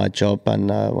do my job. And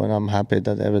when I'm happy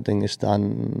that everything is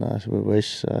done as we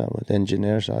wish with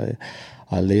engineers,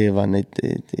 I leave. And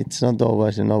it's not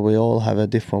always, we all have a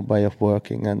different way of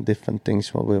working and different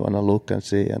things what we want to look and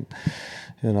see. And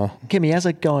you know. Kimi, as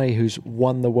a guy who's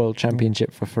won the World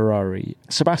Championship for Ferrari,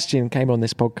 Sebastian came on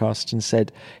this podcast and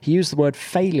said he used the word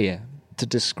failure to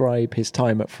describe his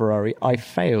time at Ferrari. I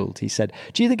failed, he said.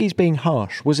 Do you think he's being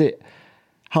harsh? Was it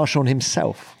harsh on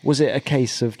himself? Was it a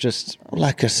case of just...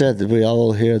 Like I said, we are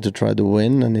all here to try to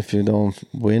win, and if you don't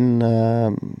win,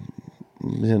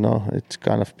 you know, it's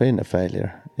kind of been a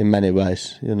failure in many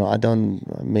ways. You know, I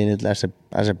don't mean it as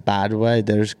a bad way.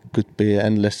 Could be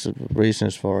endless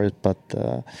reasons for it, but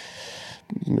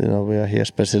you know, we are here,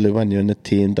 especially when you're in a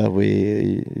team that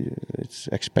it's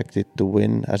expected to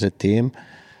win as a team.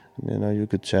 You know, you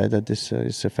could say that this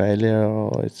is a failure,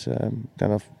 or it's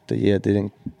kind of the year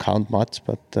didn't count much,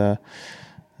 but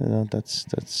you know,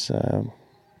 that's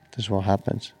what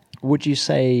happens. Would you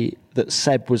say that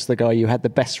Seb was the guy you had the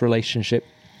best relationship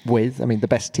with? I mean, the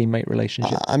best teammate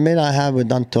relationship? I mean, I have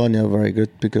with Antonio very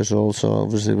good, because also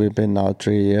obviously we've been now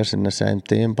 3 years in the same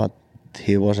team, but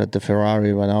he was at the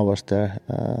Ferrari when I was there.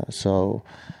 So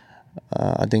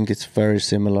I think it's very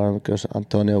similar, because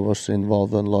Antonio was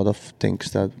involved in a lot of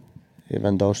things that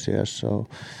even those years. So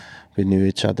we knew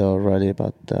each other already,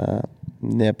 but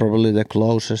yeah, probably the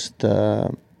closest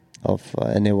of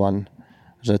anyone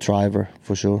as a driver,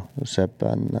 for sure, Seb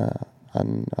and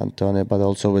Antonio. But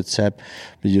also with Seb,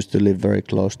 we used to live very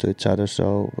close to each other,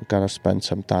 so we kind of spent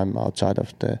some time outside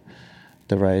of the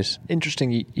race.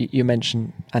 Interesting you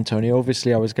mentioned Antonio.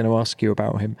 Obviously, I was going to ask you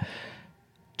about him.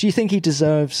 Do you think he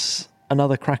deserves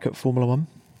another crack at Formula One?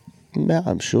 Yeah,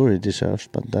 I'm sure he deserves,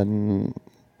 but then,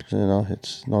 you know,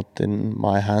 it's not in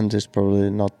my hands. It's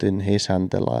probably not in his hand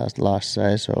the last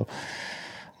say, so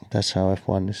that's how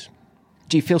F1 is.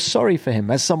 Do you feel sorry for him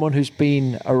as someone who's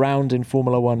been around in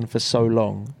Formula One for so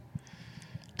long?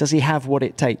 Does he have what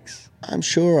it takes? I'm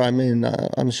sure. I mean,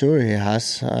 I'm sure he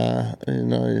has. You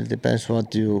know, it depends where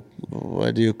do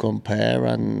you compare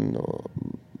and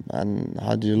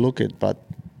how do you look at it. But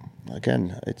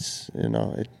again, it's, you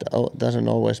know, it doesn't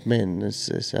always mean it's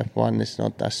F1 is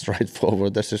not as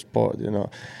straightforward as a sport. You know,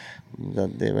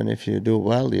 that even if you do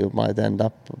well, you might end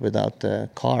up without a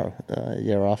car a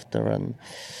year after, and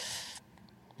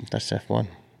that's F1.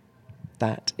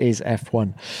 That is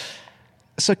F1.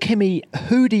 So, Kimi,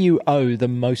 who do you owe the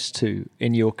most to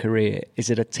in your career? Is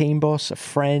it a team boss, a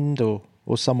friend, or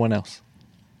someone else?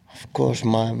 Of course,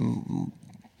 my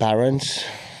parents.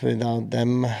 Without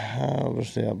them,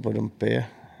 obviously, I wouldn't be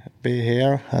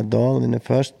here at all in the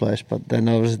first place. But then,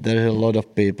 obviously, there's a lot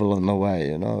of people on the way.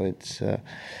 You know, it's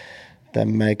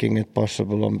them making it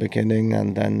possible on beginning,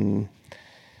 and then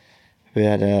we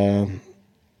had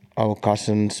our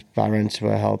cousins' parents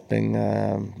were helping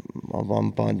at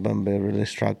one point when we really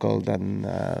struggled, and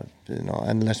you know,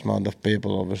 endless amount of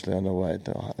people obviously on the way.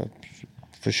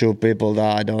 For sure, people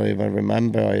that I don't even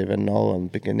remember or even know in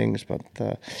beginnings, but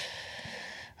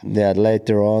yeah,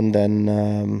 later on,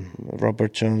 then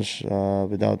Robert Jones.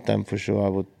 Without them, for sure, I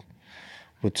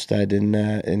would stayed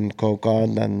in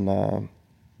go-kart, and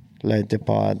later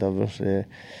part, obviously,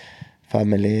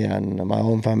 family and my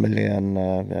own family, and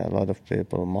yeah, a lot of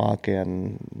people, Marky,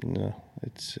 and you know,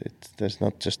 it's there's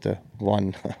not just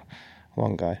one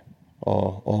guy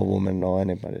or woman or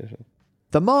anybody. So.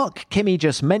 The Mark Kimi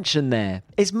just mentioned there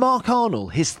is Mark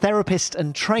Arnold, his therapist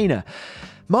and trainer.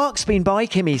 Mark's been by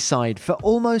Kimi's side for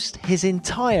almost his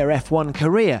entire F1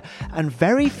 career, and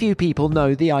very few people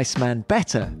know the Iceman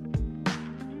better.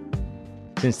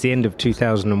 Since the end of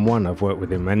 2001, I've worked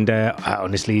with him, and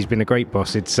honestly, he's been a great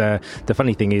boss. It's the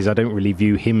funny thing is, I don't really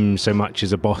view him so much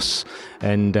as a boss,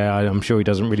 and I'm sure he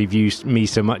doesn't really view me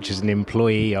so much as an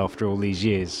employee after all these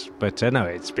years. But no,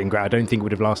 it's been great. I don't think it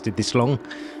would have lasted this long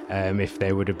if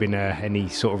there would have been any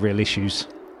sort of real issues.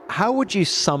 How would you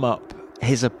sum up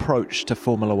his approach to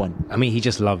Formula One? I mean, he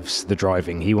just loves the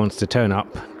driving. He wants to turn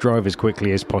up, drive as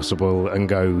quickly as possible, and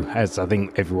go. As I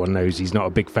think everyone knows, he's not a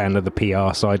big fan of the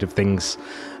PR side of things.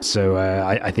 So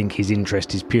I think his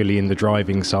interest is purely in the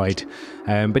driving side.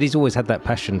 But he's always had that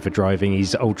passion for driving.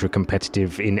 He's ultra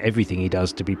competitive in everything he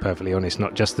does, to be perfectly honest,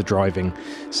 not just the driving.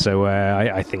 So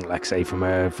I think, like I say, from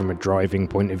a driving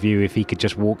point of view, if he could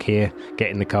just walk here,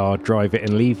 get in the car, drive it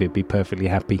and leave, he'd be perfectly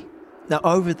happy. Now,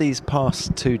 over these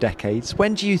past 2 decades,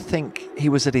 when do you think he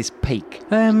was at his peak?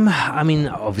 I mean,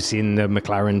 obviously in the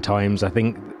McLaren times, I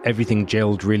think everything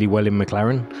gelled really well in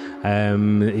McLaren.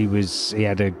 He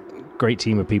had a great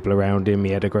team of people around him.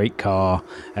 He had a great car.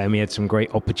 He had some great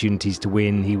opportunities to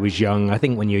win. He was young. I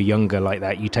think when you're younger like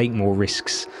that, you take more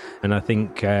risks. And I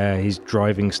think his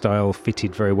driving style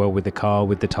fitted very well with the car,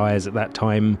 with the tyres at that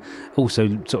time. Also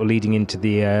sort of leading into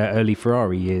the early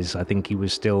Ferrari years, I think he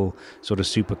was still sort of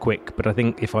super quick. But I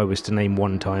think if I was to name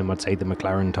one time, I'd say the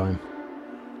McLaren time.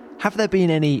 Have there been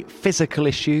any physical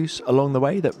issues along the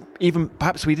way that even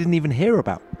perhaps we didn't even hear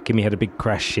about? Kimi had a big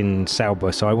crash in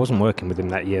Sauber, so I wasn't working with him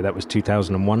that year. That was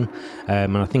 2001,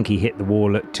 and I think he hit the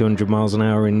wall at 200 miles an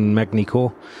hour in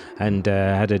Magny-Cours and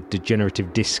had a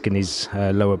degenerative disc in his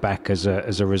lower back as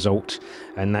a result,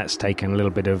 and that's taken a little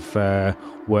bit of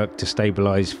work to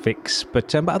stabilise, fix.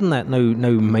 But other than that, no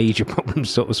major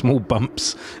problems, sort of small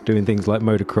bumps doing things like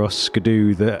motocross,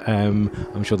 skidoo that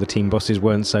I'm sure the team bosses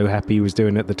weren't so happy he was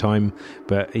doing at the time,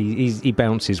 but he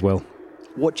bounces well.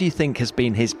 What do you think has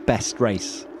been his best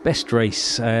race? Best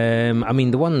race?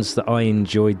 The ones that I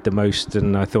enjoyed the most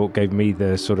and I thought gave me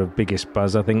the sort of biggest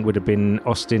buzz, I think would have been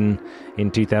Austin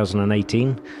in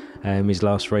 2018. His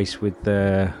last race with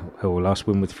last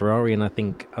win with Ferrari, and I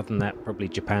think other than that probably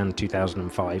Japan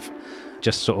 2005.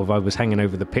 Just sort of, I was hanging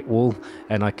over the pit wall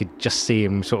and I could just see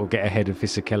him sort of get ahead of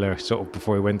Fisichella sort of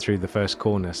before he went through the first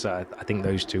corner. So I think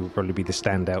those two would probably be the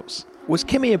standouts. Was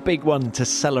Kimi a big one to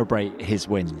celebrate his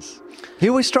wins? He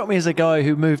always struck me as a guy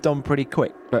who moved on pretty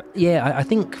quick. But yeah, I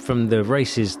think from the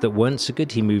races that weren't so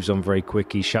good, he moves on very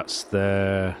quick. He shuts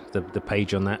the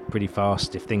page on that pretty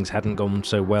fast. If things hadn't gone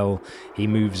so well, he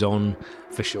moves on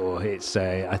for sure. It's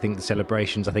I think the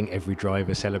celebrations, I think every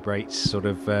driver celebrates sort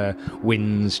of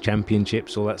wins,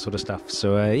 championships, all that sort of stuff.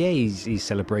 So he's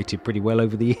celebrated pretty well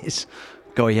over the years.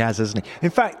 God, he has, hasn't he?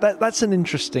 In fact, that's an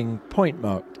interesting point,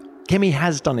 Mark. Kimi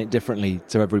has done it differently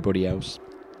to everybody else.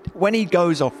 When he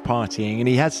goes off partying, and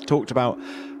he has talked about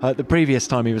the previous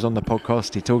time he was on the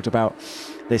podcast, he talked about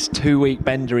this 2-week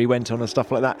bender he went on and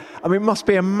stuff like that. I mean, it must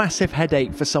be a massive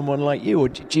headache for someone like you, or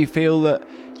do you feel that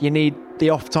you need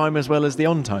the off time as well as the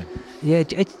on time? Yeah,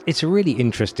 it's a really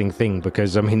interesting thing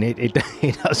because, I mean, it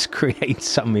does create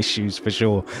some issues for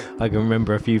sure. I can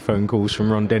remember a few phone calls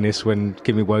from Ron Dennis when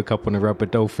Kimi woke up on a rubber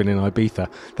dolphin in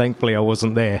Ibiza. Thankfully, I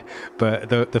wasn't there, but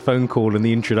the phone call and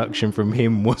the introduction from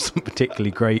him wasn't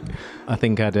particularly great. I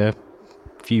think I had a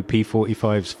few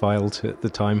P45s filed at the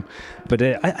time. But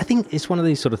I think it's one of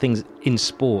these sort of things in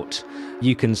sport.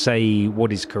 You can say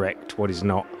what is correct, what is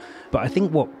not. But I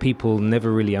think what people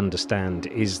never really understand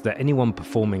is that anyone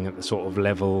performing at the sort of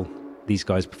level these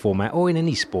guys perform at, or in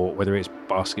any sport, whether it's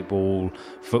basketball,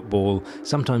 football,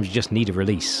 sometimes you just need a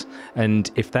release. And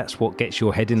if that's what gets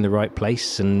your head in the right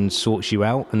place and sorts you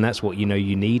out, and that's what you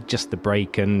need, just the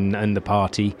break and the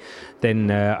party,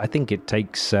 then I think it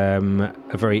takes a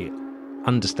very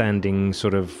understanding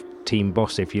sort of team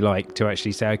boss, if you like, to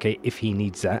actually say, okay, if he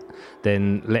needs that,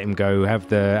 then let him go, have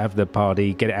the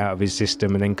party, get it out of his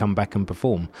system, and then come back and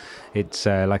perform. It's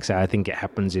like I say, I think it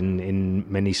happens in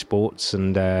many sports,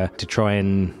 and to try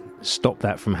and stop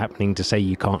that from happening, to say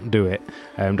you can't do it,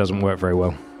 doesn't work very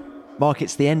well. Mark,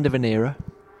 it's the end of an era.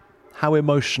 How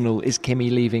emotional is Kimi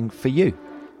leaving for you?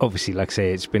 Obviously, like I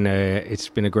say, it's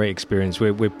been a great experience.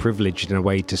 We're privileged in a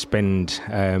way to spend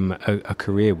a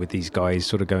career with these guys,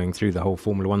 sort of going through the whole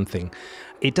Formula One thing.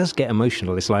 It does get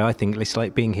emotional. It's like, I think it's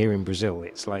like being here in Brazil.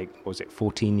 It's like, was it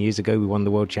 14 years ago we won the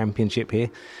World Championship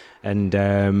here? And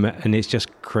it's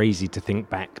just crazy to think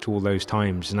back to all those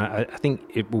times. And I think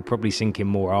it will probably sink in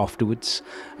more afterwards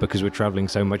because we're travelling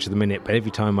so much at the minute. But every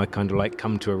time I kind of like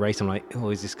come to a race, I'm like, oh,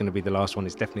 is this going to be the last one?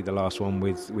 It's definitely the last one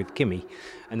with Kimi.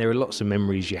 And there are lots of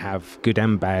memories you have, good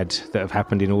and bad, that have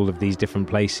happened in all of these different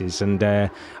places. And I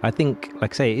think,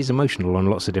 like I say, it is emotional on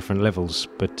lots of different levels.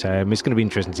 But it's going to be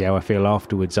interesting to see how I feel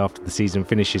afterwards, after the season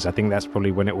finishes. I think that's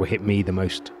probably when it will hit me the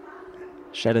most.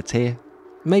 Shed a tear?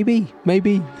 Maybe.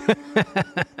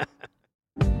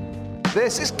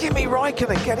 This is Kimi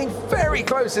Raikkonen getting very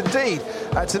close indeed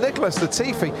to Nicholas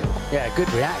Latifi. Yeah,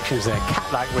 good reactions there,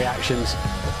 cat-like reactions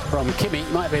from Kimi.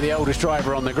 Might be the oldest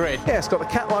driver on the grid. Yeah, it's got the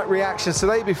cat-like reactions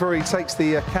today before he takes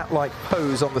the cat-like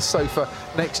pose on the sofa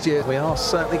next year. We are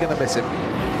certainly going to miss him.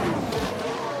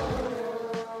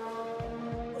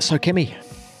 So, Kimi,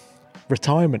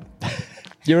 retirement.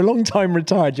 You're a long time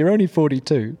retired. You're only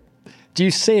 42. Do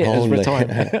you see it as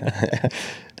retirement?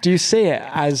 Do you see it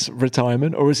as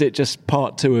retirement, or is it just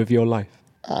part 2 of your life?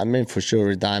 I mean, for sure,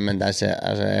 retirement as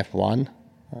a F1,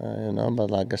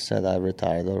 But like I said, I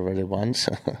retired already once,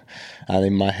 and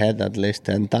in my head at least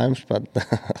 10 times. But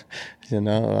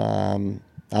I'm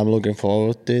looking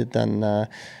forward to it, and I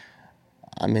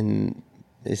mean,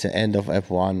 it's the end of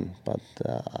F1, but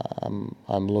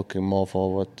I'm looking more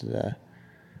forward to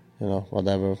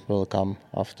whatever will come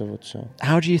afterwards. So.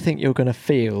 How do you think you're going to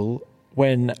feel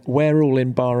when we're all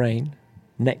in Bahrain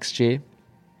next year?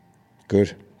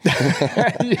 Good.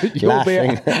 You'll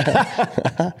be.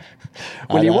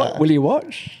 Will you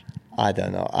watch? I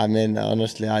don't know. I mean,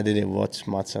 honestly, I didn't watch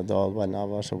much at all when I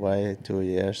was away 2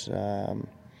 years. I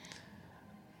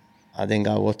think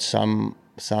I watched some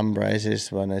some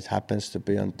races when it happens to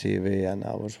be on TV and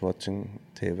I was watching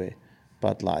TV.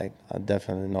 But like, I'm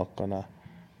definitely not gonna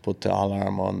put the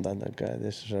alarm on that, okay,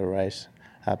 this is a race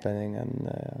happening,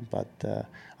 and but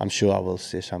I'm sure I will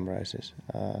see some races.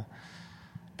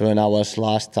 But when I was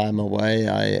last time away,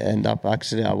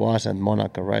 I was at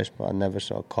Monaco race, but I never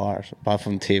saw cars apart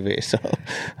from TV. So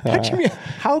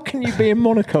how can you be in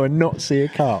Monaco and not see a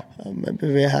car? Maybe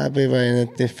we were in a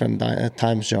different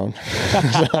time zone.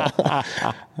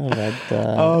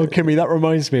 Kimi, that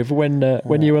reminds me of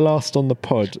when you were last on the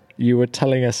pod, you were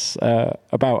telling us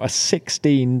about a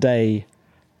 16-day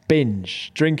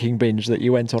drinking binge that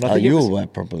you went on. I think you were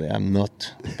probably, I'm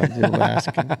not, but you were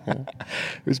asking. Yeah.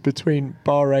 It was between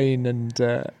Bahrain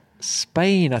and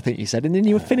Spain, I think you said, and then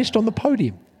you were finished on the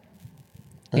podium.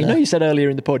 You know, you said earlier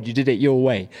in the pod you did it your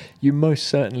way. You most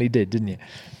certainly did, didn't you?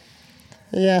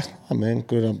 Yeah, I mean,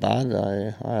 good or bad,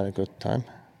 I had a good time.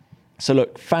 So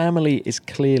look, family is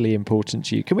clearly important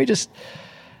to you. Can we just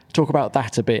talk about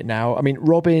that a bit now? I mean,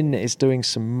 Robin is doing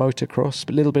some motocross,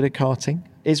 a little bit of karting.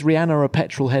 Is Rihanna a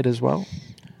petrol head as well?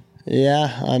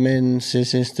 Yeah, I mean, she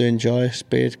seems to enjoy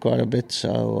speed quite a bit,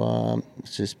 so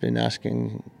she's been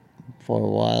asking for a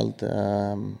while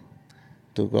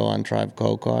to go and drive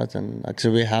go-kart. And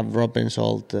actually we have Robin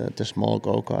sold the small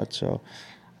go-kart, so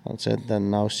I said that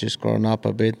now she's grown up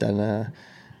a bit and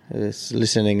is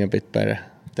listening a bit better.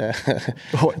 The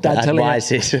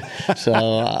advices. So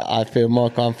I feel more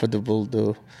comfortable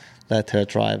to let her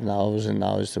drive now. Obviously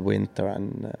now is the winter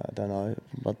and I don't know,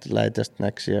 but latest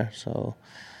next year. So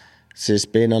she's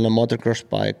been on a motocross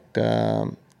bike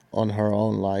on her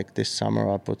own. Like this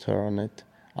summer I put her on it.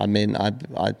 I mean I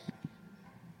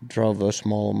drove a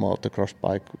small motocross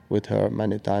bike with her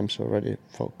many times already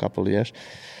for a couple of years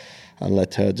and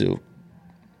let her to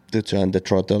turn the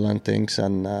throttle and things,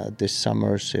 and this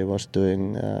summer she was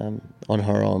doing on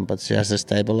her own, but she has the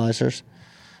stabilizers.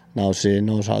 Now she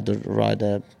knows how to ride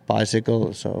a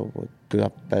bicycle, so we could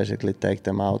basically take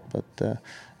them out, but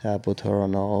I put her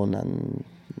on her own, and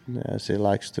she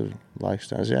likes to.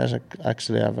 She has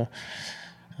actually have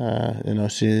a,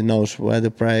 she knows where to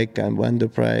brake and when to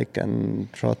brake and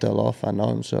throttle off and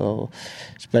on. So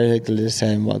it's basically the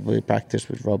same what we practiced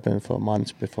with Robin for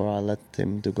months before I let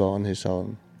him to go on his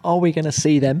own. Are we going to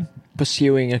see them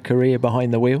pursuing a career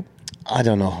behind the wheel? I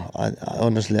don't know.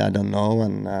 Honestly, I don't know.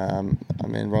 And I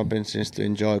mean, Robin seems to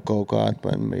enjoy go-kart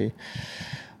when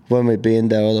we been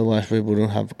there. Otherwise, we wouldn't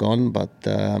have gone. But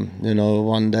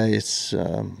one day it's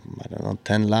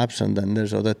 10 laps, and then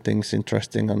there's other things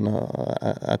interesting on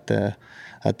at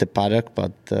the paddock.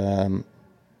 But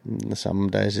some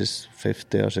days it's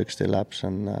 50 or 60 laps,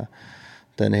 and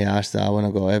then he asked, I want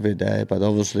to go every day. But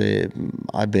obviously,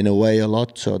 I've been away a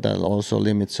lot, so that also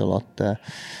limits a lot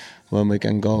when we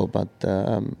can go. But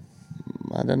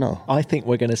I don't know. I think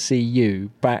we're going to see you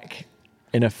back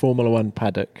in a Formula One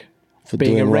paddock, for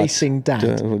being a racing dad.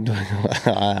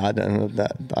 I don't know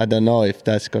that. I don't know if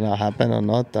that's going to happen or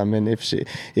not. I mean,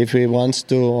 if he wants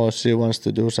to or she wants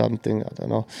to do something, I don't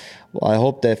know. I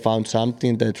hope they found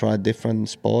something. They tried different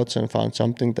sports and found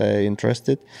something they're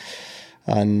interested.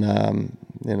 And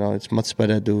it's much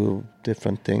better to do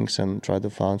different things and try to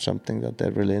find something that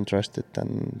they're really interested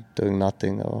than doing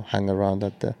nothing or hang around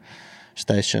at the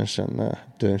stations and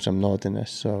doing some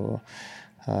naughtiness. So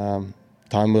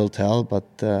time will tell,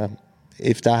 but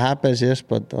if that happens, yes,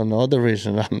 but on other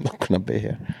reason, I'm not going to be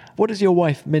here. What does your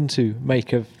wife Mintu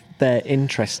make of their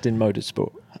interest in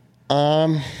motorsport?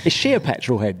 Is she a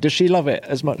petrol head? Does she love it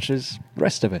as much as the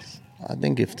rest of us? I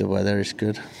think if the weather is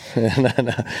good.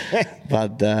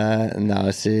 But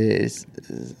no, she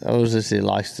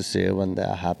likes to see when they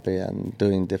are happy and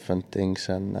doing different things.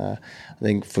 And I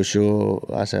think for sure,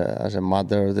 as a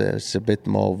mother, there's a bit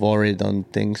more worried on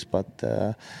things. But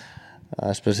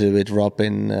especially with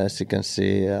Robin, she can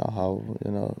see how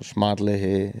smartly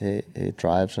he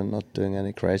drives and not doing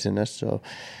any craziness. So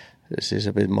she's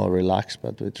a bit more relaxed.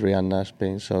 But with Rihanna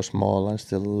being so small and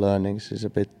still learning, she's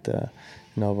a bit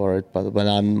worried. But when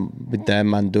I'm with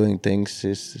them and doing things,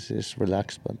 she's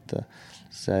relaxed. But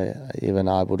say even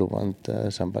I would want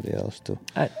somebody else to.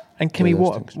 And Kimi,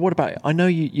 what about? I know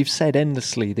you've said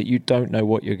endlessly that you don't know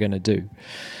what you're going to do,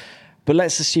 but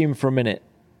let's assume for a minute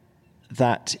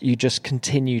that you just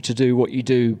continue to do what you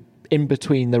do in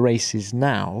between the races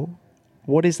now.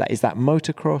 What is that? Is that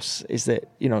motocross? Is that,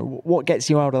 what gets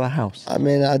you out of the house? I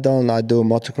mean, I do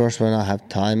motocross when I have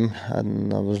time,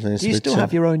 and obviously in Do you still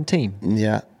have your own team?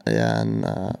 Yeah, and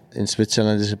in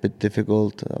Switzerland it's a bit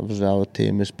difficult. Obviously our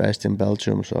team is based in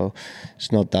Belgium, so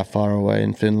it's not that far away.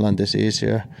 In Finland it's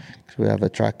easier because we have a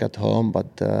track at home,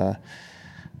 but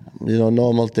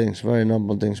normal things, very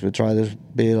normal things. We try to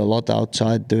be a lot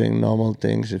outside doing normal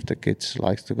things. If the kids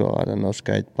likes to go, I don't know,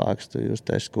 skate parks, to use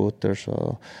their scooters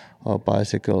or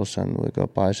bicycles, and we go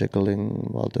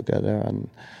bicycling all together, and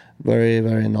very,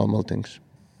 very normal things.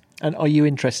 And are you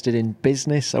interested in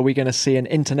business? Are we going to see an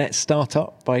internet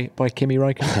startup by Kimi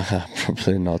Raikkonen?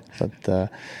 Probably not, but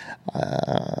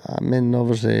I mean,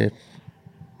 obviously,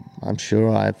 I'm sure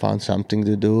I found something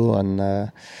to do, and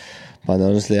but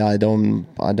honestly, I don't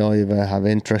even have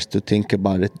interest to think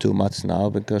about it too much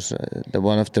now, because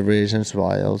one of the reasons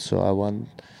why also I want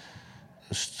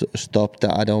stop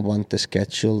that I don't want the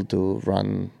schedule to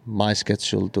run my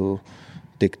schedule to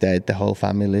dictate the whole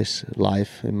family's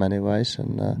life in many ways,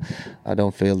 and I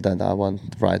don't feel that I want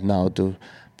right now to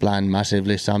plan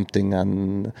massively something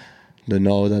and to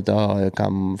know that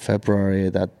come February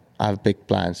that I have big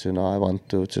plans. I want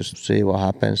to just see what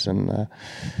happens, and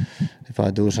if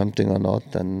I do something or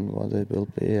not, and what it will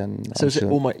be. And so is it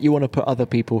almost you want to put other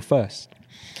people first?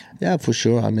 Yeah, for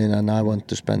sure. I mean, and I want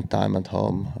to spend time at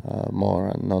home more,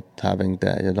 and not having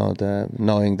the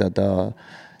knowing that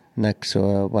next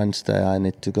Wednesday I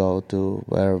need to go to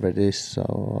wherever it is.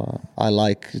 So I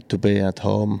like to be at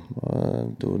home,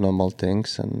 do normal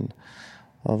things, and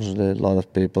obviously a lot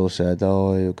of people said,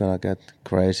 "Oh, you're gonna get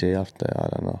crazy after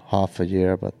half a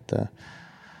year," but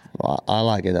I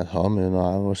like it at home.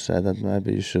 I always say that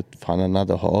maybe you should find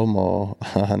another home or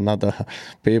another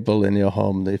people in your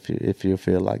home if you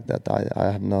feel like that.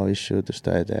 I have no issue to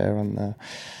stay there, and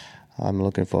I'm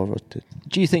looking forward to it.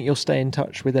 Do you think you'll stay in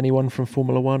touch with anyone from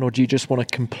Formula One, or do you just want a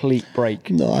complete break?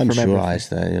 No, I'm sure everything? I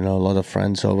stay. A lot of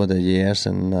friends over the years,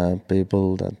 and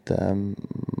people that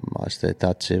I stay in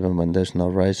touch even when there's no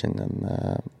racing,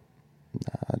 and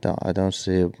I don't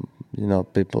see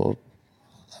people.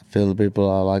 I feel people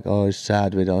are like, "Oh, it's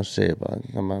sad we don't see it," but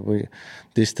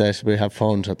these days we have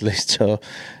phones at least, so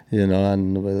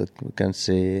and we can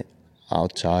see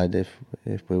outside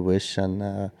if we wish,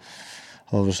 and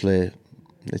obviously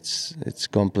it's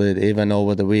complete. Even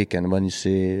over the weekend when you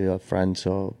see your friends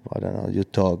or I don't know, you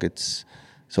talk. It's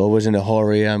always in a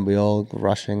hurry, and we all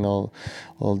rushing all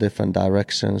different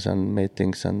directions and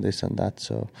meetings and this and that.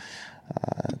 So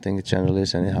I think it generally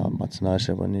is anyhow much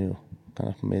nicer when you kind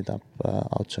of meet up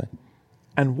outside.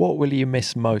 And what will you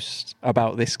miss most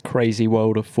about this crazy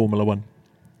world of Formula One?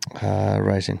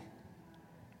 Racing.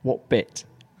 What bit?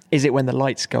 Is it when the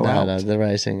lights go out? No, the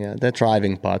racing, yeah. The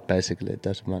driving part, basically. It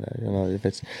doesn't matter. If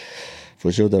it's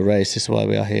for sure the race is why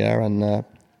we are here, and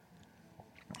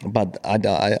but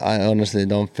I honestly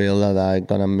don't feel that I'm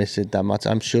gonna miss it that much.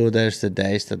 I'm sure there's the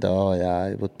days that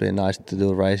it would be nice to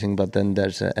do racing, but then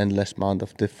there's an endless amount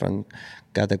of different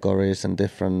categories and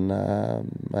different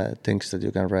things that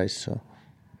you can race. So,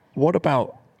 what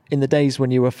about in the days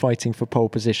when you were fighting for pole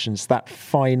positions? That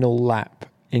final lap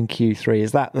in Q3,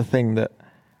 is that the thing that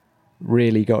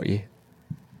really got you?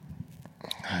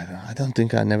 I don't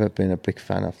think I've never been a big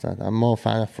fan of that. I'm more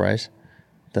fan of race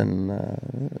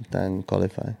than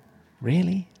qualifying.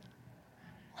 Really?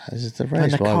 This is the race.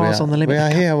 And the cars on the limit. We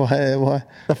are here. Why?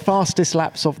 The fastest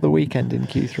laps of the weekend in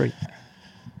Q3.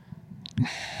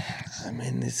 I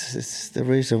mean, it's the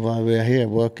reason why we are here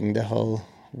working the whole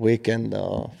weekend,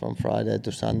 or from Friday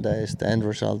to Sunday, is the end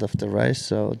result of the race.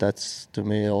 So that's, to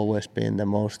me, always been the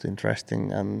most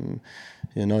interesting. And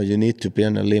you need to be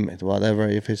on the limit, whatever.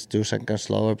 If it's 2 seconds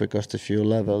slower because the fuel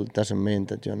level, doesn't mean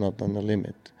that you're not on the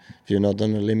limit. If you're not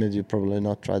on the limit, you probably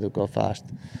not try to go fast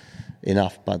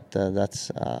enough. But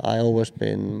that's I always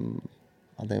been,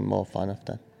 I think, more fan of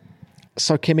that.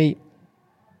 So Kimi,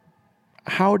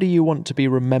 how do you want to be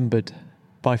remembered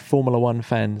by Formula One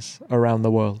fans around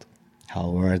the world?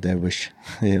 However they wish.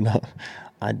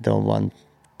 I don't want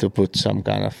to put some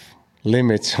kind of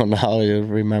limits on how you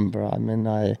remember. I mean,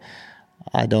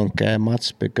 I don't care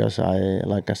much, because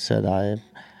like I said, I've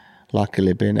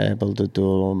luckily been able to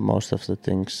do most of the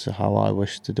things how I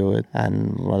wish to do it,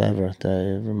 and whatever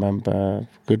they remember,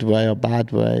 good way or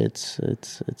bad way,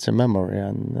 it's a memory,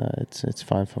 and it's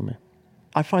fine for me.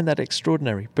 I find that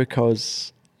extraordinary,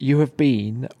 because you have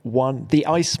been the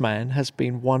Iceman has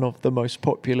been one of the most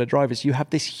popular drivers. You have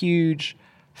this huge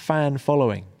fan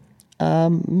following.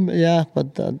 Yeah,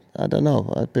 but I don't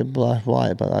know. People ask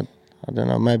why, but I don't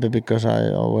know. Maybe because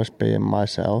I always be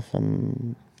myself.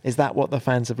 And is that what the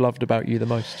fans have loved about you the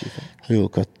most, do you think? You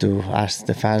got to ask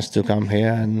the fans to come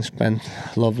here and spend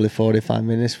lovely 45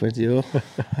 minutes with you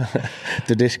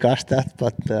to discuss that.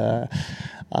 But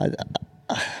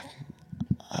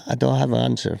I don't have an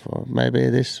answer for. Maybe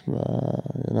it is,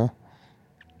 Well,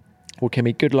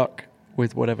 Kimi, good luck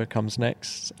with whatever comes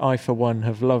next. I, for one,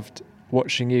 have loved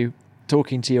watching you,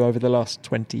 talking to you over the last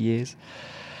 20 years.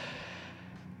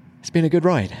 It's been a good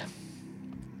ride.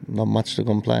 Not much to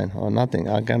complain, or nothing.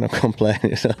 I cannot complain.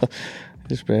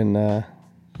 It's been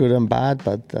good and bad,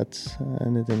 but that's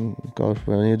anything goes.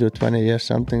 When you do 20 years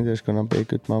something, there's going to be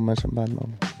good moments and bad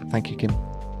moments. Thank you, Kim.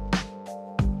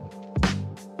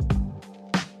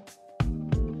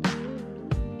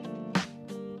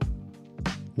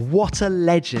 What a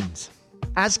legend.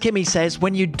 As Kimi says,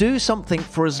 when you do something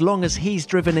for as long as he's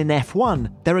driven in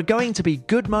F1, there are going to be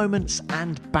good moments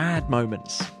and bad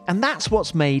moments. And that's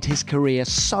what's made his career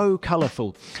so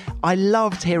colourful. I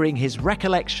loved hearing his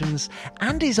recollections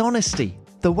and his honesty.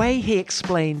 The way he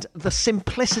explained the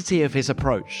simplicity of his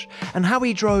approach and how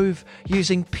he drove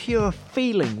using pure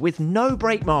feeling with no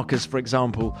brake markers, for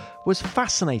example, was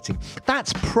fascinating.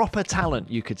 That's proper talent,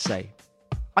 you could say.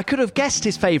 I could have guessed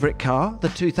his favourite car, the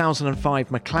 2005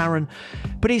 McLaren,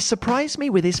 but he surprised me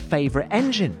with his favourite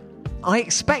engine. I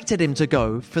expected him to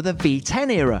go for the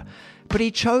V10 era, but he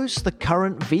chose the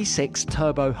current V6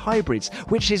 turbo hybrids,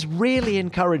 which is really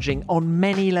encouraging on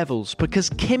many levels because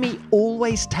Kimi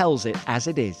always tells it as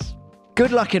it is.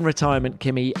 Good luck in retirement,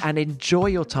 Kimi, and enjoy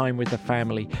your time with the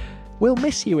family. We'll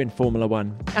miss you in Formula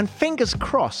One, and fingers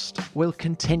crossed we'll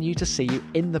continue to see you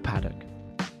in the paddock.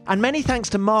 And many thanks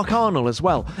to Mark Arnold as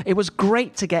well. It was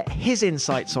great to get his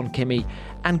insights on Kimi.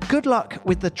 And good luck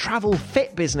with the travel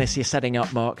fit business you're setting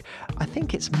up, Mark. I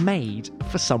think it's made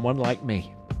for someone like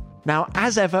me. Now,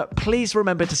 as ever, please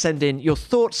remember to send in your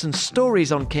thoughts and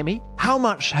stories on Kimi. How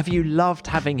much have you loved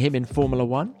having him in Formula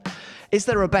One? Is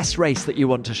there a best race that you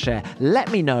want to share?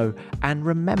 Let me know. And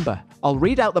remember, I'll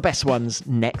read out the best ones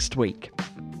next week.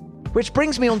 Which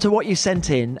brings me on to what you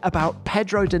sent in about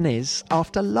Pedro Diniz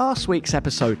after last week's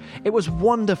episode. It was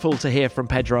wonderful to hear from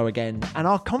Pedro again, and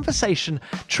our conversation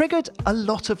triggered a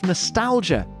lot of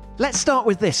nostalgia. Let's start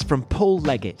with this from Paul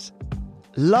Leggett.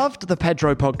 Loved the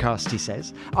Pedro podcast, he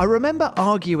says. I remember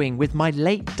arguing with my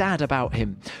late dad about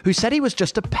him, who said he was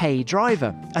just a pay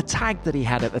driver, a tag that he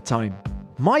had at the time.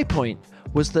 My point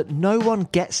was that no one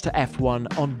gets to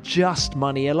F1 on just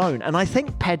money alone, and I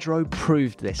think Pedro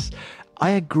proved this.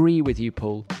 I agree with you,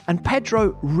 Paul. And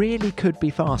Pedro really could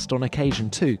be fast on occasion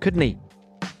too, couldn't he?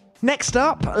 Next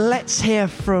up, let's hear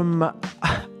from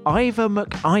Ivor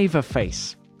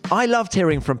McIverface. I loved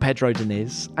hearing from Pedro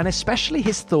Diniz, and especially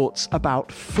his thoughts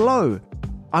about flow.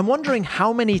 I'm wondering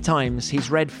how many times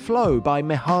he's read Flow by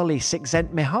Mihaly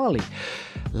Csikszentmihalyi.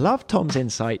 Love Tom's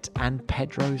insight and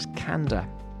Pedro's candour.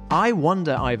 I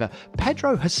wonder, Ivor,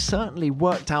 Pedro has certainly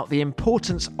worked out the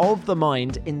importance of the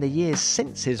mind in the years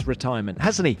since his retirement,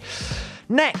 hasn't he?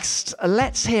 Next,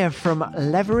 let's hear from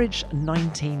Leverage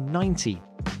 1990.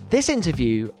 This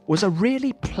interview was a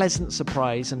really pleasant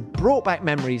surprise and brought back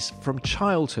memories from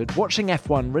childhood watching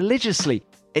F1 religiously.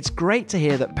 It's great to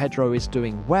hear that Pedro is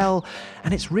doing well,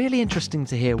 and it's really interesting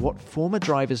to hear what former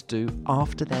drivers do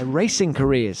after their racing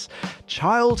careers.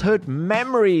 Childhood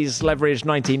memories, Leverage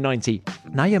 1990.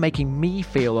 Now you're making me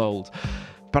feel old.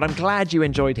 But I'm glad you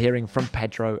enjoyed hearing from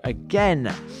Pedro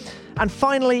again. And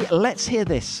finally, let's hear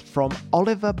this from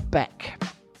Oliver Beck.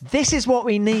 This is what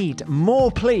we need. More,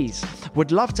 please.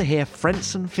 Would love to hear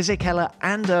Frentzen, Fisichella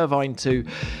and Irvine too.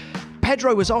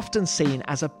 Pedro was often seen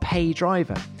as a pay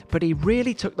driver, but he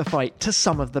really took the fight to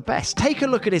some of the best. Take a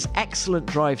look at his excellent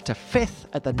drive to 5th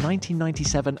at the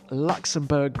 1997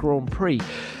 Luxembourg Grand Prix.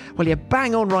 Well, you're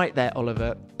bang on right there,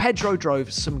 Oliver. Pedro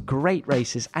drove some great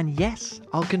races, and yes,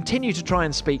 I'll continue to try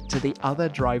and speak to the other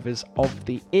drivers of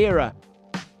the era.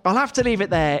 I'll have to leave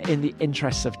it there in the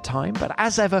interests of time, but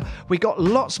as ever, we got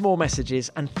lots more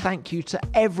messages, and thank you to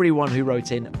everyone who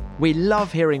wrote in. We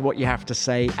love hearing what you have to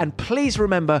say, and please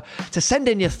remember to send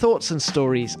in your thoughts and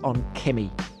stories on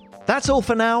Kimi. That's all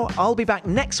for now. I'll be back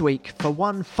next week for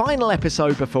one final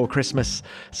episode before Christmas,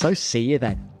 so see you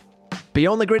then.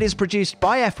 Beyond the Grid is produced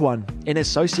by F1 in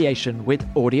association with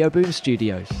Audio Boom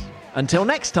Studios. Until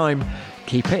next time,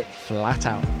 keep it flat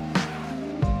out.